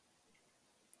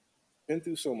 Been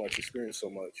through so much, experienced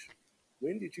so much.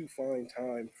 when did you find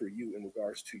time for you in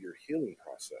regards to your healing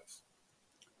process?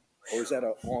 Or is that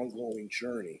an ongoing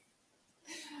journey?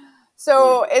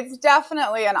 So it's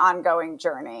definitely an ongoing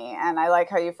journey. And I like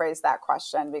how you phrased that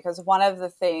question, because one of the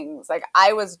things, like,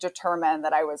 I was determined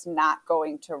that I was not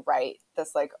going to write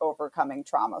this like overcoming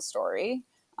trauma story.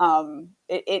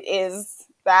 It is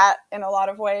that in a lot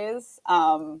of ways.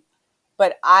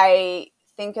 But I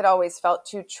think it always felt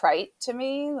too trite to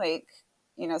me. Like,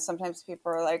 sometimes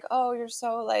people are like, oh, you're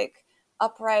so like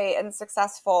upright and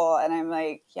successful. And I'm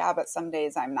like, yeah, but some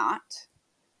days I'm not,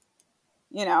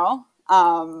 you know?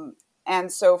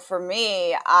 And so for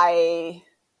me, I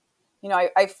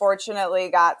fortunately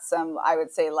got some, I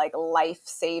would say, like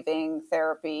life-saving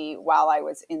therapy while I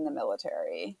was in the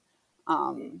military.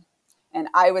 And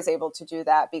I was able to do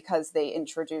that because they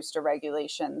introduced a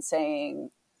regulation saying,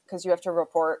 because you have to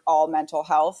report all mental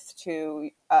health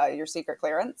to your secret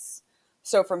clearance.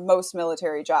 So for most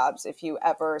military jobs, if you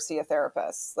ever see a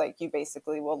therapist, like, you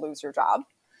basically will lose your job.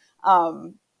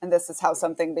 And this is how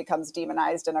something becomes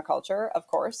demonized in a culture, of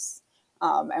course.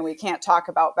 And we can't talk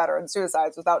about veteran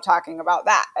suicides without talking about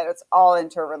that. And it's all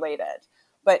interrelated.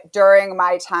 But during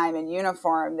my time in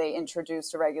uniform, they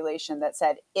introduced a regulation that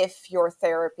said, if your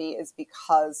therapy is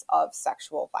because of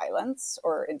sexual violence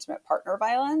or intimate partner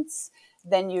violence,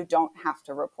 then you don't have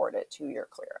to report it to your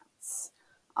clearance.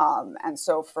 And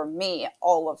so for me,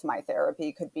 all of my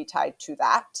therapy could be tied to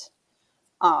that.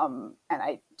 And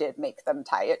I did make them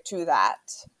tie it to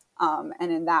that.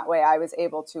 And in that way, I was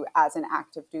able to, as an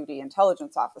active duty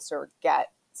intelligence officer,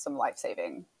 get some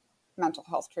life-saving mental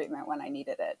health treatment when I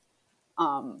needed it.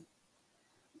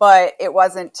 But it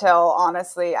wasn't till,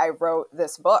 honestly, I wrote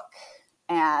this book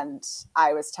and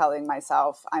I was telling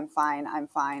myself, I'm fine, I'm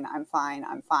fine, I'm fine,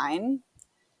 I'm fine.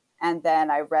 And then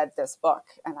I read this book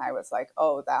and I was like,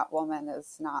 oh, that woman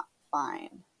is not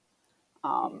fine.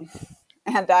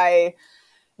 And I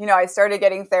started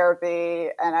getting therapy,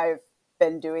 and I've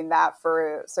been doing that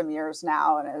for some years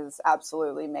now, and it has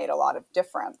absolutely made a lot of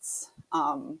difference.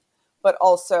 But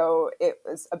also, it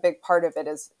was a big part of it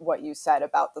is what you said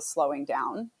about the slowing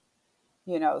down.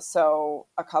 So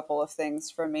a couple of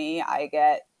things for me: I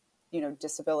get,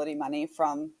 disability money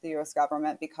from the U.S.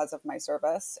 government because of my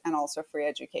service, and also free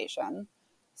education.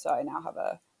 So I now have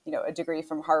a degree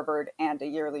from Harvard and a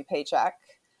yearly paycheck,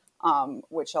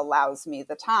 which allows me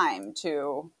the time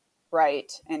to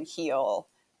write and heal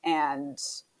and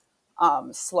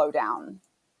slow down.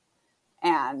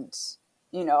 And,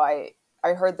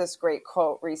 I heard this great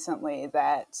quote recently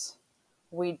that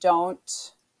we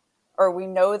don't, or we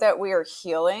know that we are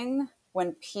healing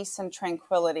when peace and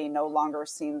tranquility no longer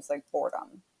seems like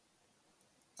boredom,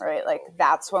 right? Like,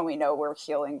 that's when we know we're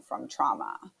healing from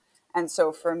trauma. And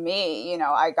so for me,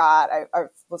 I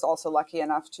was also lucky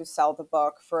enough to sell the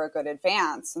book for a good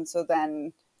advance. And so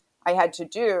then I had to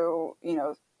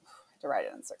write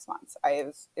it in 6 months.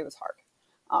 It was hard.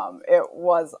 It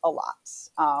was a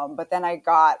lot. But then I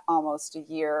got almost a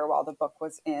year while the book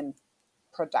was in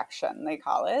production, they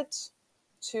call it,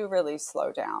 to really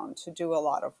slow down, to do a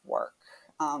lot of work.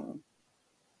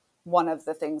 One of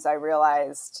the things I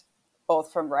realized,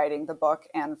 both from writing the book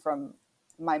and from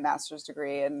my master's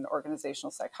degree in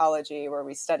organizational psychology, where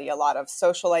we study a lot of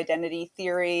social identity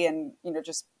theory and,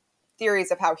 just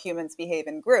theories of how humans behave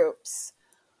in groups,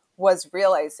 was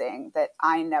realizing that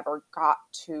I never got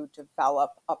to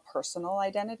develop a personal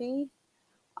identity,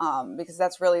 because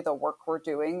that's really the work we're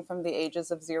doing from the ages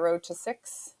of 0 to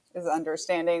 6, is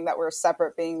understanding that we're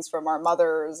separate beings from our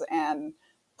mothers and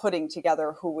putting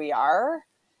together who we are.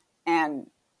 And,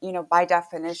 by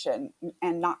definition,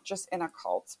 and not just in a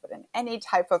cult, but in any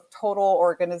type of total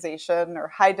organization or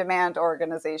high demand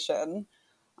organization,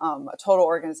 a total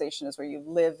organization is where you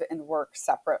live and work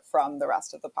separate from the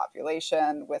rest of the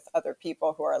population with other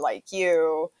people who are like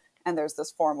you. And there's this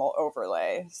formal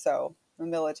overlay. So the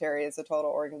military is a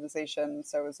total organization.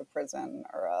 So is a prison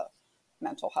or a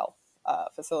mental health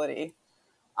facility.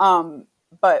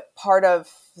 But part of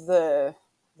the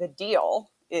deal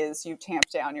is you tamp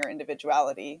down your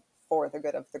individuality for the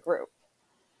good of the group.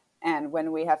 And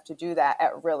when we have to do that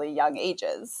at really young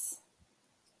ages,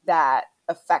 that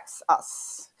affects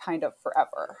us kind of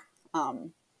forever.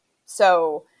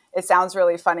 So it sounds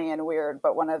really funny and weird,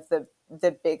 but one of the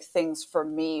big things for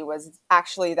me was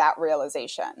actually that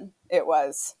realization. It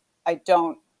was, I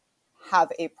don't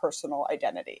have a personal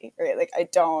identity, right? Like,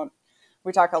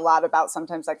 we talk a lot about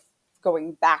sometimes like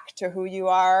going back to who you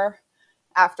are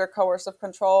after coercive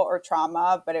control or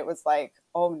trauma, but it was like,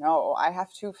 oh no, I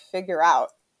have to figure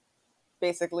out,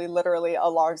 basically literally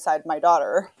alongside my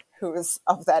daughter, who is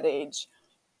of that age,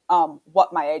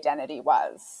 what my identity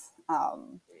was.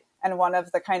 And one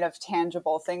of the kind of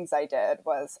tangible things I did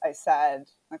was I said,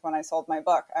 like when I sold my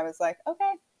book, I was like,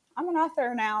 okay, I'm an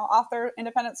author now, author,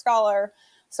 independent scholar.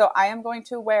 So I am going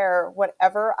to wear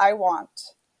whatever I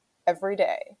want every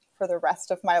day for the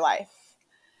rest of my life.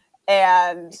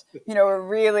 And,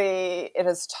 really, it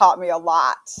has taught me a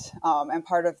lot. And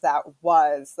part of that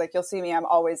was, like, you'll see me, I'm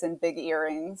always in big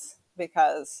earrings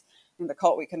because in the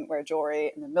cult, we couldn't wear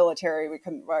jewelry. In the military, we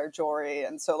couldn't wear jewelry.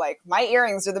 And so, like, my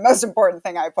earrings are the most important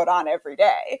thing I put on every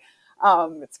day.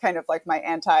 It's kind of like my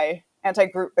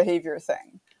anti-group behavior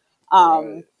thing.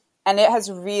 Right. And it has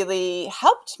really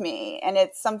helped me. And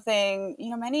it's something,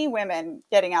 many women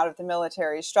getting out of the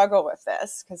military struggle with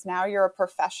this because now you're a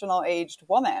professional aged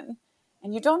woman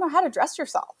and you don't know how to dress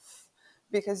yourself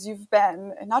because you've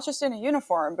been not just in a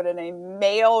uniform, but in a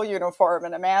male uniform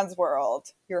in a man's world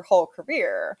your whole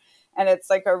career. And it's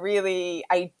like a really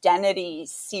identity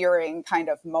searing kind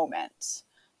of moment.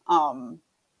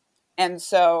 And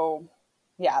so,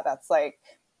 yeah, that's like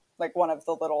one of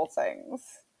the little things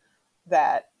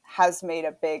that has made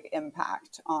a big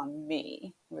impact on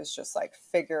me. It was just like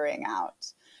figuring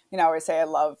out, I always say I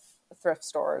love thrift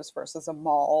stores versus a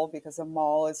mall because a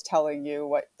mall is telling you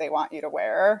what they want you to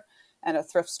wear. And a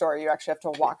thrift store, you actually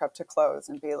have to walk up to clothes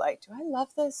and be like, do I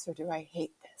love this or do I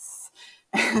hate this?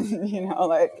 And,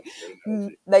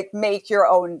 like make your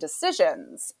own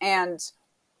decisions. And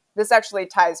this actually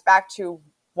ties back to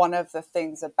one of the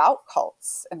things about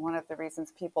cults and one of the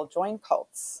reasons people join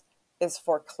cults is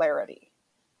for clarity,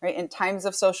 right? In times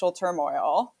of social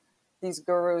turmoil, these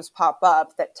gurus pop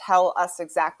up that tell us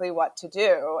exactly what to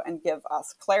do and give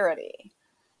us clarity.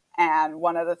 And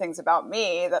one of the things about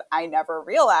me that I never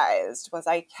realized was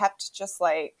I kept just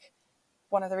like,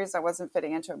 one of the reasons I wasn't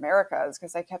fitting into America is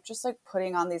because I kept just like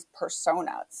putting on these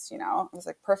personas, I was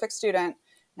like perfect student.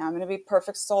 Now I'm going to be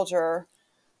perfect soldier.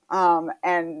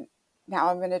 And now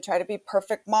I'm going to try to be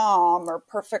perfect mom or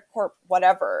perfect corp,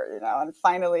 whatever, and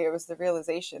finally it was the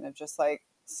realization of just like,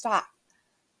 stop,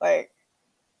 like,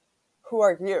 who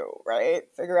are you, right?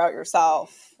 Figure out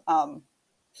yourself.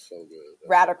 So good.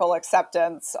 Radical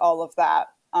acceptance, all of that.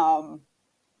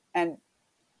 And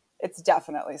it's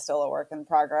definitely still a work in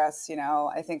progress.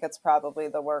 I think it's probably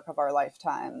the work of our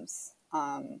lifetimes.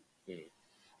 And,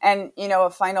 a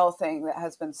final thing that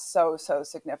has been so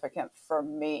significant for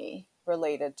me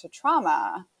related to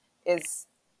trauma is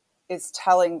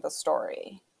telling the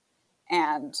story.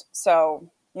 And so,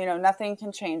 nothing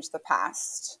can change the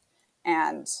past.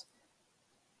 And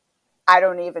I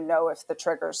don't even know if the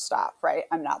triggers stop, right?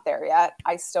 I'm not there yet.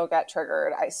 I still get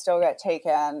triggered. I still get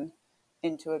taken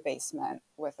into a basement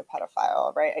with a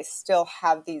pedophile, right? I still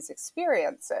have these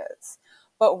experiences.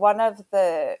 But one of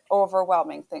the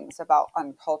overwhelming things about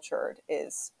Uncultured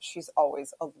is she's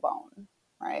always alone,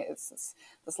 right? It's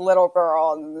this little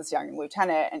girl and this young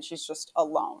lieutenant, and she's just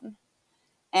alone.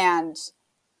 And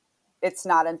it's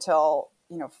not until,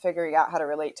 figuring out how to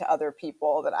relate to other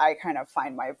people that I kind of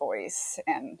find my voice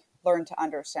and learn to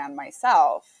understand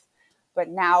myself. But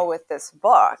now with this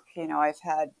book, I've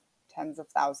had tens of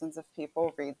thousands of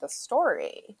people read the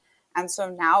story. And so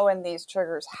now when these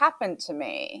triggers happen to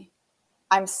me,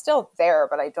 I'm still there,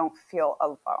 but I don't feel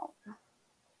alone,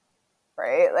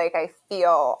 right? Like I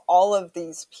feel all of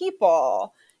these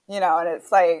people, and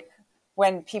it's like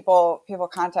when people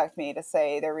contact me to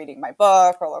say they're reading my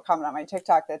book or they'll comment on my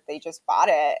TikTok that they just bought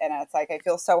it. And it's like, I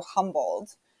feel so humbled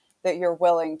that you're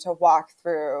willing to walk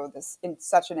through this in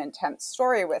such an intense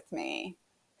story with me.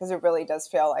 Because it really does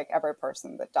feel like every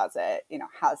person that does it,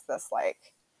 has this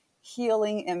like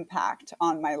healing impact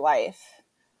on my life.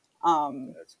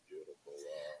 That's beautiful.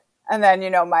 And then,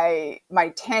 my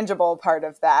tangible part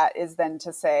of that is then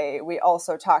to say, we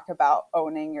also talk about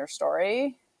owning your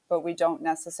story, but we don't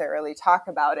necessarily talk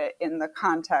about it in the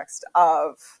context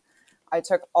of, I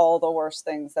took all the worst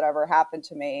things that ever happened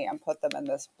to me and put them in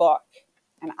this book.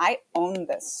 And I own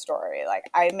this story. Like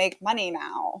I make money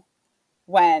now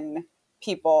when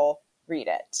people read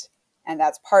it. And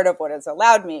that's part of what has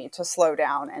allowed me to slow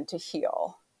down and to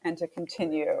heal and to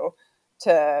continue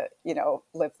to,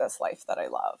 live this life that I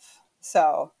love.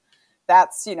 So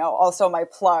that's, also my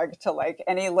plug to like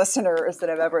any listeners that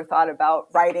have ever thought about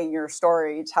writing your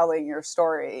story, telling your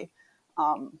story.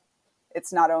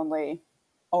 It's not only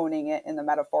owning it in the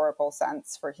metaphorical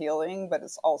sense for healing, but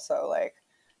it's also like,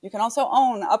 you can also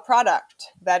own a product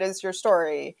that is your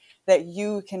story that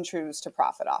you can choose to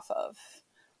profit off of.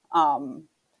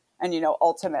 And,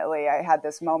 ultimately I had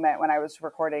this moment when I was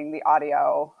recording the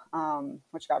audio,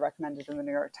 which got recommended in the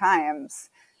New York Times.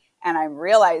 And I'm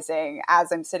realizing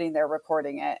as I'm sitting there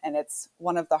recording it, and it's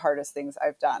one of the hardest things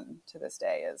I've done to this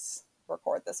day is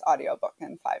record this audiobook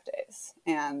in 5 days.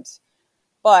 And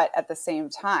But at the same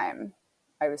time,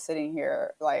 I was sitting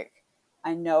here like,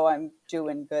 I know I'm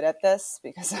doing good at this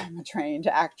because I'm a trained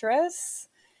actress.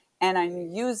 And I'm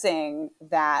using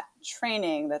that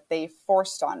training that they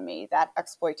forced on me, that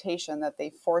exploitation that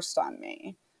they forced on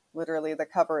me. Literally, the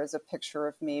cover is a picture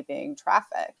of me being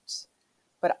trafficked.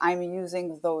 But I'm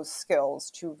using those skills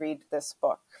to read this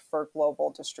book for global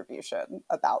distribution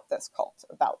about this cult,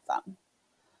 about them.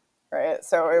 Right.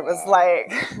 So it was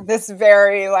like this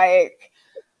very, like,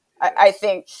 I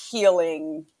think,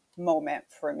 healing moment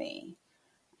for me.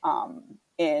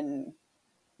 In,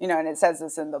 and it says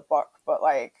this in the book, but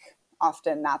like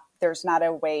often there's not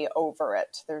a way over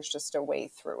it. There's just a way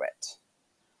through it.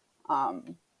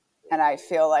 And I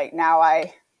feel like now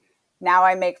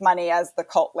I make money as the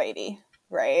cult lady,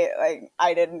 right? Like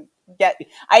I didn't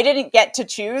get to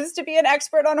choose to be an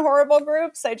expert on horrible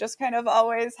groups. I just kind of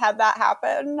always had that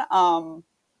happen.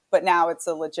 But now it's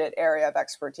a legit area of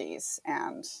expertise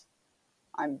and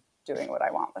I'm doing what I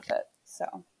want with it. So.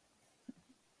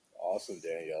 Awesome,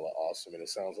 Daniella. Awesome. And it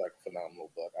sounds like a phenomenal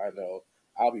book. I know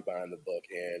I'll be buying the book,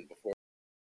 and before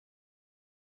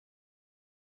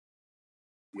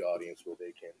the audience where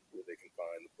they can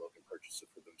find the book and purchase it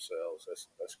for themselves.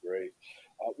 That's great.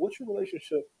 What's your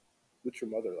relationship with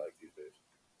your mother like these days?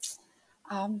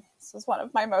 This is one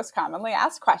of my most commonly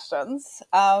asked questions.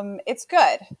 It's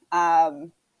good.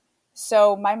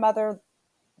 So my mother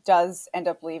does end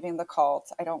up leaving the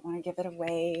cult. I don't want to give it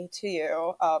away to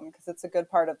you because it's a good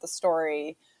part of the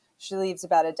story. She leaves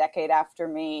about a decade after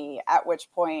me, at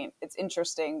which point it's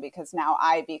interesting because now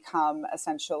I become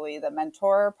essentially the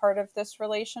mentor part of this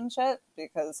relationship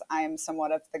because I'm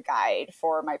somewhat of the guide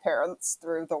for my parents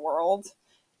through the world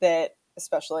that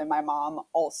especially my mom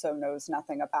also knows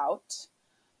nothing about.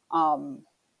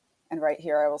 And right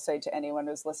here, I will say to anyone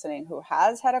who's listening who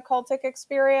has had a cultic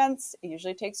experience, it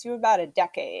usually takes you about a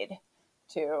decade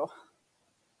to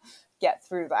get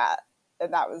through that.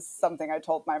 And that was something I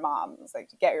told my mom. It was like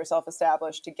to get yourself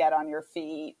established, to get on your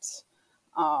feet.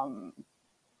 And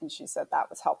she said that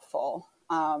was helpful.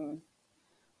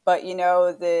 But,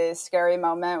 the scary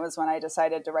moment was when I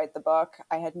decided to write the book.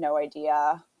 I had no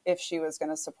idea if she was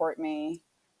going to support me.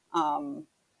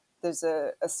 There's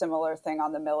a similar thing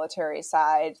on the military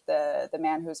side. The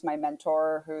man who's my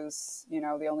mentor, who's,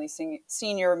 the only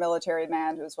senior military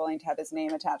man who's willing to have his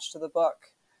name attached to the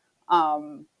book,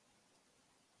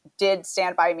 did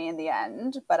stand by me in the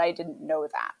end, but I didn't know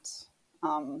that.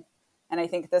 And I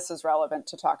think this is relevant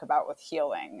to talk about with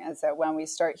healing, is that when we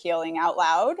start healing out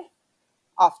loud,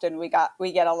 often we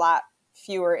get a lot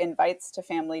fewer invites to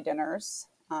family dinners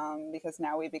because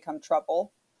now we become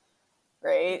trouble,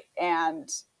 right? And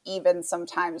even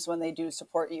sometimes when they do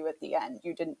support you at the end,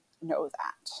 you didn't know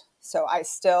that. So I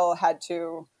still had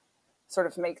to sort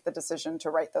of make the decision to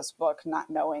write this book, not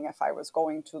knowing if I was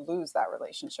going to lose that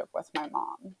relationship with my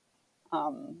mom.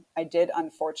 I did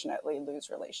unfortunately lose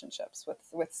relationships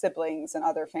with siblings and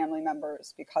other family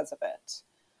members because of it.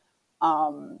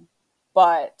 And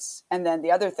then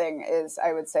the other thing is,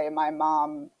 I would say my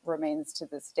mom remains to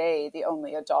this day the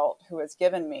only adult who has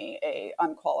given me a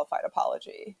unqualified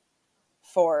apology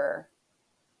for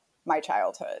my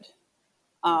childhood.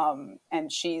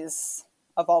 And she's,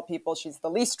 of all people, she's the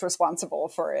least responsible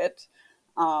for it.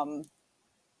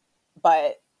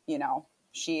 But,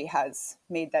 she has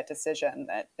made that decision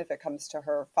that if it comes to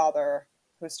her father,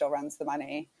 who still runs the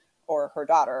money, or her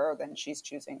daughter, then she's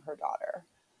choosing her daughter.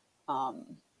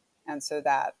 And so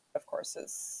that, of course,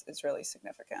 is really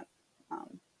significant.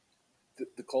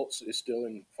 The cult is still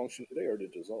in function today, or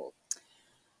did it dissolve?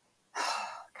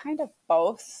 Kind of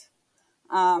both.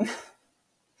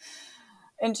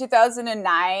 In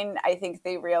 2009, I think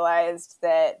they realized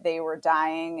that they were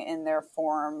dying in their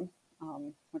form,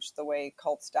 which the way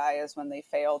cults die is when they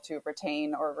fail to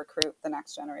retain or recruit the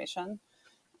next generation.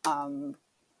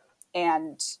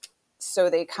 And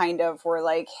so they kind of were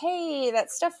like, hey,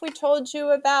 that stuff we told you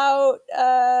about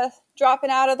dropping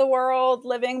out of the world,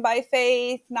 living by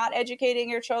faith, not educating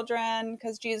your children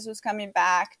because Jesus was coming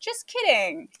back. Just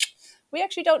kidding. We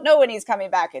actually don't know when he's coming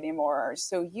back anymore.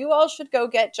 So you all should go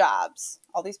get jobs.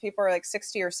 All these people are like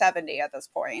 60 or 70 at this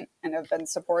point and have been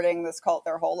supporting this cult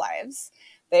their whole lives.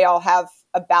 They all have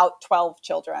about 12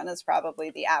 children is probably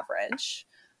the average.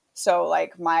 So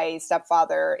like my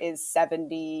stepfather is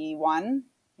 71.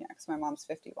 Yeah, because my mom's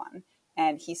 51.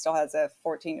 And he still has a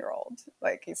 14-year-old.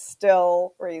 Like he's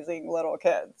still raising little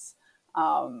kids.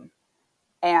 And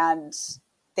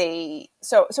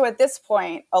so at this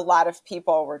point, a lot of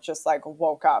people were just like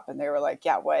woke up and they were like,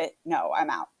 yeah, what? No, I'm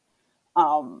out.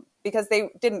 because they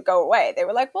didn't go away. They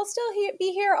were like, we'll still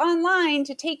be here online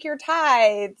to take your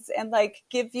tithes and like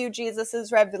give you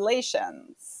Jesus's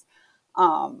revelations.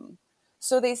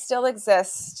 So they still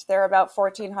exist. There are about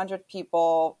 1,400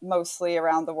 people, mostly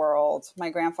around the world.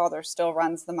 My grandfather still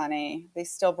runs the money. They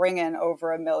still bring in over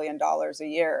 $1 million a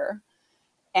year.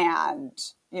 And,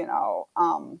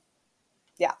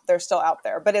 yeah, they're still out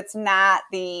there. But it's not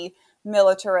the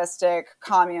militaristic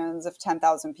communes of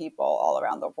 10,000 people all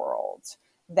around the world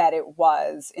that it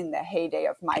was in the heyday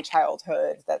of my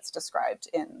childhood that's described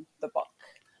in the book.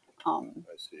 I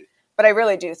see. But I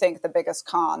really do think the biggest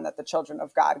con that the Children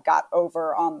of God got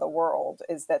over on the world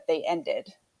is that they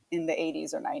ended in the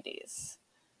 80s or 90s.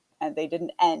 And they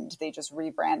didn't end, they just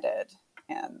rebranded.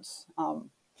 And,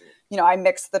 I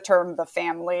mixed the term the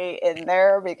family in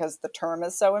there because the term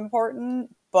is so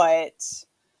important, but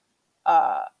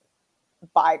I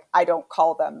don't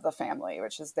call them the family,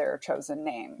 which is their chosen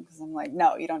name. Because I'm like,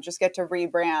 no, you don't just get to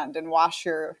rebrand and wash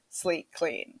your slate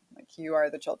clean. Like, you are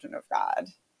the children of God.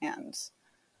 And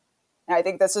I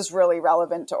think this is really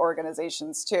relevant to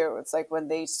organizations too. It's like when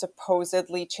they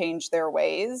supposedly change their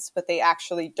ways, but they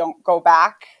actually don't go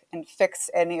back and fix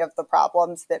any of the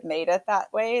problems that made it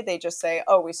that way. They just say,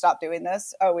 oh, we stopped doing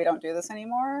this. Oh, we don't do this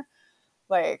anymore.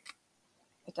 Like,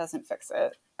 it doesn't fix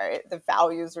it, right? The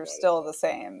values are still the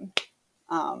same.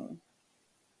 Do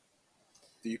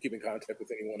you keep in contact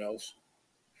with anyone else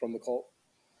from the cult?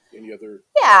 Any other?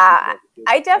 Yeah,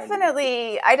 I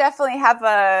definitely have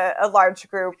a large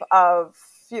group of,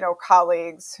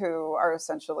 colleagues who are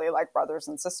essentially like brothers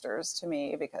and sisters to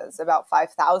me, because about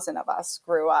 5,000 of us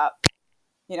grew up,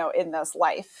 in this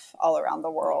life all around the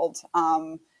world.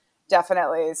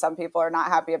 Definitely some people are not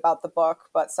happy about the book,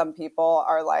 but some people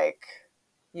are like,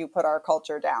 you put our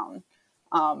culture down.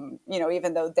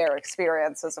 Even though their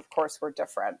experiences, of course, were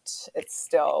different, it's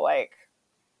still like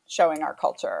showing our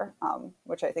culture,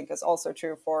 which I think is also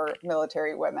true for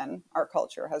military women. Our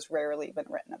culture has rarely been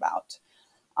written about.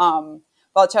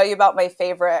 But I'll tell you about my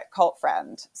favorite cult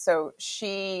friend. So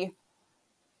she,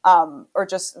 or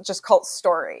just cult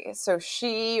story. So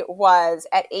she was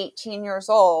at 18 years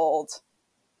old,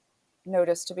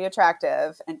 noticed to be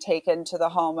attractive, and taken to the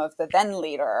home of the then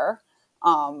leader,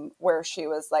 where she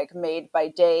was like made by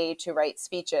day to write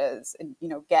speeches and,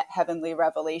 get heavenly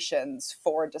revelations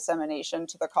for dissemination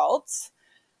to the cults.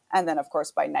 And then, of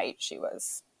course, by night, she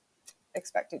was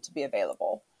expected to be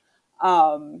available.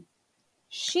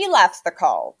 She left the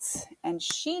cult, and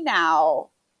she now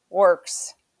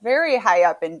works very high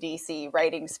up in DC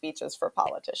writing speeches for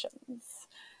politicians.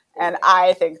 And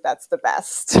I think that's the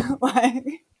best.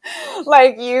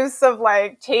 like use of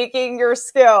like taking your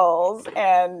skills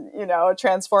and,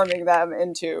 transforming them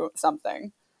into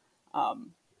something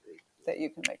that you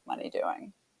can make money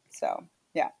doing. So,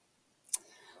 yeah.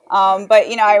 But,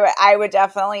 I would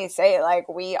definitely say like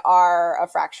we are a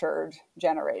fractured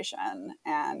generation,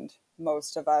 and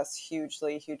most of us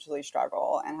hugely, hugely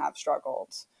struggle and have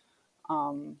struggled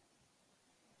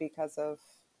because of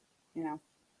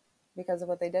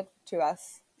what they did to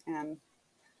us. And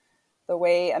the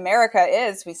way America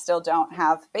is, we still don't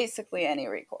have basically any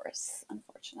recourse,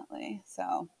 unfortunately.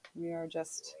 So we are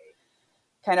just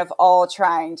kind of all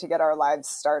trying to get our lives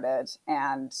started.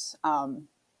 And,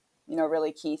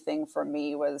 really key thing for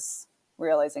me was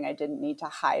realizing I didn't need to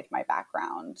hide my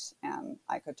background, and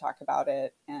I could talk about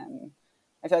it. And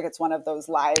I feel like it's one of those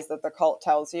lies that the cult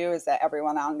tells you, is that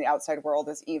everyone out in the outside world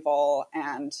is evil.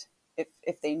 And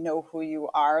if they know who you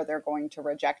are, they're going to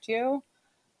reject you.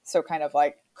 So kind of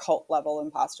like cult level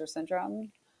imposter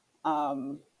syndrome.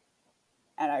 And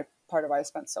part of why I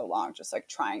spent so long just like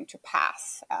trying to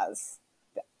pass as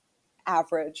the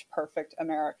average perfect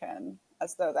American,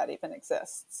 as though that even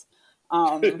exists.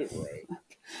 Right.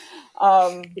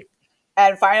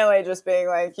 And finally just being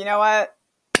like, you know what,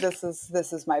 this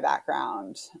is my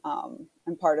background.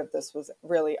 And part of this was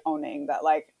really owning that,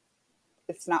 like,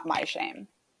 it's not my shame,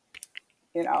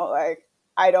 like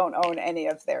I don't own any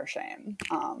of their shame.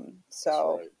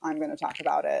 So right. I'm going to talk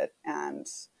about it. And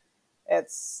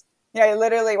it's, I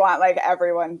literally want like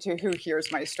everyone who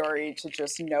hears my story to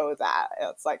just know that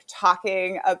it's like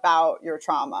talking about your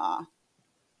trauma,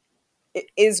 it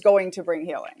is going to bring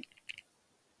healing.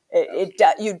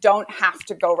 You don't have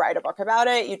to go write a book about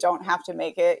it. You don't have to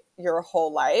make it your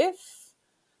whole life,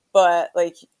 but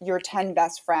like your 10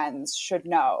 best friends should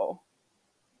know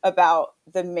about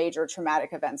the major traumatic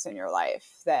events in your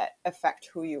life that affect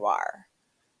who you are.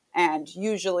 And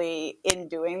usually in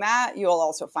doing that, you'll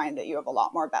also find that you have a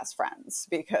lot more best friends,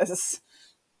 because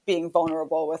being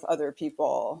vulnerable with other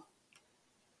people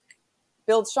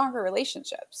builds stronger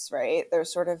relationships, right?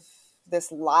 There's sort of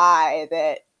this lie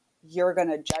that you're going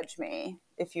to judge me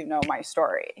if you know my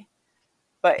story.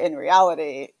 But in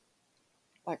reality,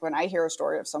 like when I hear a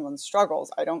story of someone's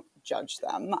struggles, I don't judge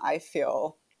them. I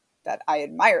feel that I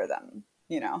admire them,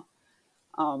 you know?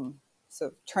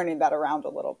 So turning that around a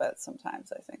little bit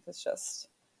sometimes, I think is just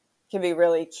can be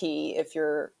really key if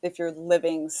you're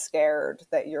living scared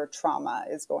that your trauma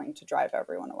is going to drive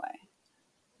everyone away.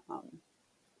 Well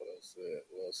said.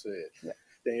 Well said. Yeah.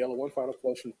 Daniella, one final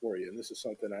question for you, and this is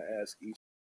something I ask each.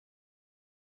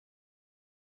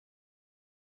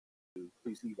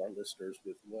 Please leave our listeners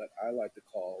with what I like to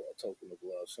call a token of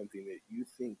love, something that you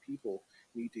think people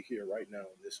need to hear right now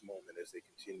in this moment as they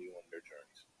continue on their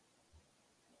journeys.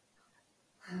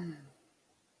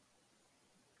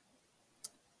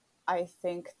 I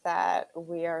think that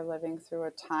we are living through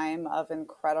a time of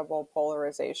incredible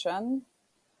polarization.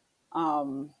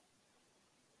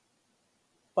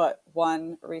 But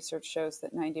one, research shows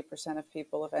that 90% of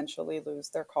people eventually lose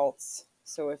their cults.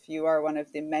 So if you are one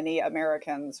of the many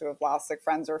Americans who have lost like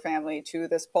friends or family to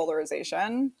this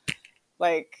polarization,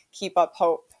 like keep up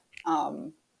hope.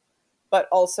 But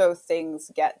also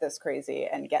things get this crazy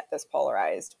and get this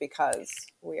polarized because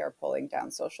we are pulling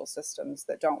down social systems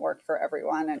that don't work for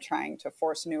everyone and trying to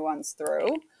force new ones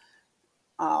through.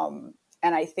 And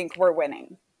I think we're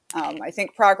winning. I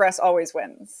think progress always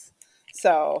wins.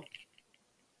 So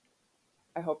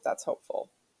I hope that's hopeful.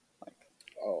 Like,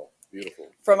 oh, beautiful.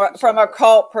 From a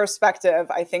cult perspective,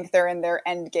 I think they're in their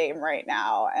end game right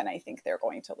now, and I think they're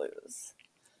going to lose.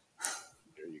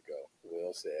 There you go.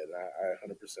 Well said. I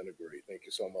 100% agree. Thank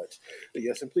you so much. But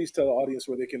yes, and please tell the audience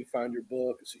where they can find your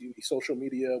book, social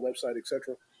media, website,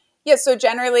 etc. Yeah, so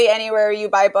generally anywhere you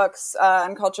buy books,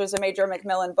 and Culture is a major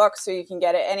Macmillan book, so you can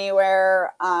get it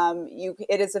anywhere.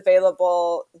 It is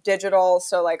available digital,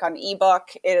 so like on ebook.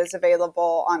 It is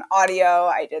available on audio.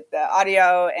 I did the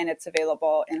audio, and it's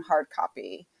available in hard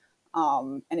copy.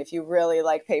 And if you really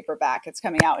like paperback, it's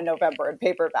coming out in November in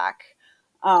paperback.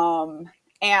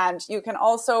 And you can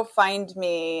also find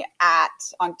me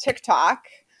on TikTok.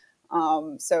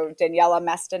 So Daniella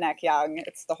Mestyanek Young,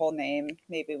 it's the whole name.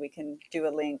 Maybe we can do a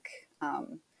link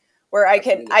where I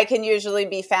can usually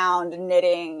be found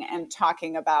knitting and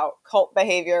talking about cult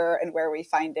behavior and where we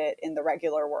find it in the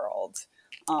regular world.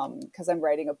 Because I'm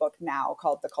writing a book now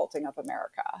called The Culting of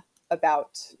America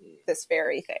about this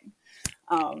very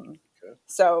thing.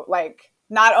 So like,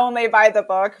 not only buy the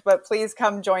book, but please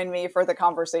come join me for the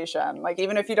conversation. Like,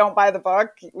 even if you don't buy the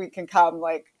book, we can come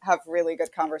like have really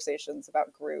good conversations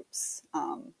about groups.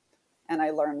 And I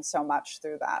learned so much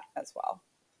through that as well.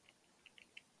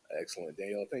 Excellent.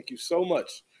 Danielle, thank you so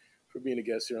much for being a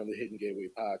guest here on the Hidden Gateway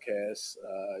podcast.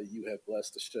 You have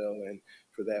blessed the show, and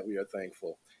for that, we are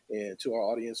thankful. And to our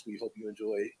audience, we hope you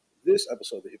enjoy this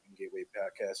episode of the Hidden Gateway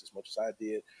podcast as much as I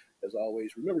did. As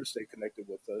always, remember to stay connected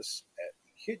with us at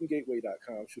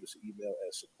hiddengateway.com. Shoot us an email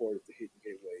at support at the Hidden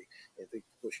Gateway, and thank you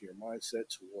for pushing your mindset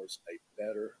towards a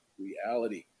better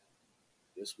reality.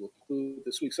 This will conclude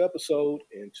this week's episode.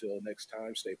 Until next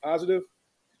time, stay positive,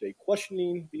 stay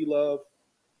questioning, be love,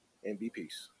 and be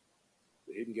peace.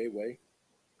 The Hidden Gateway,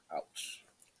 out.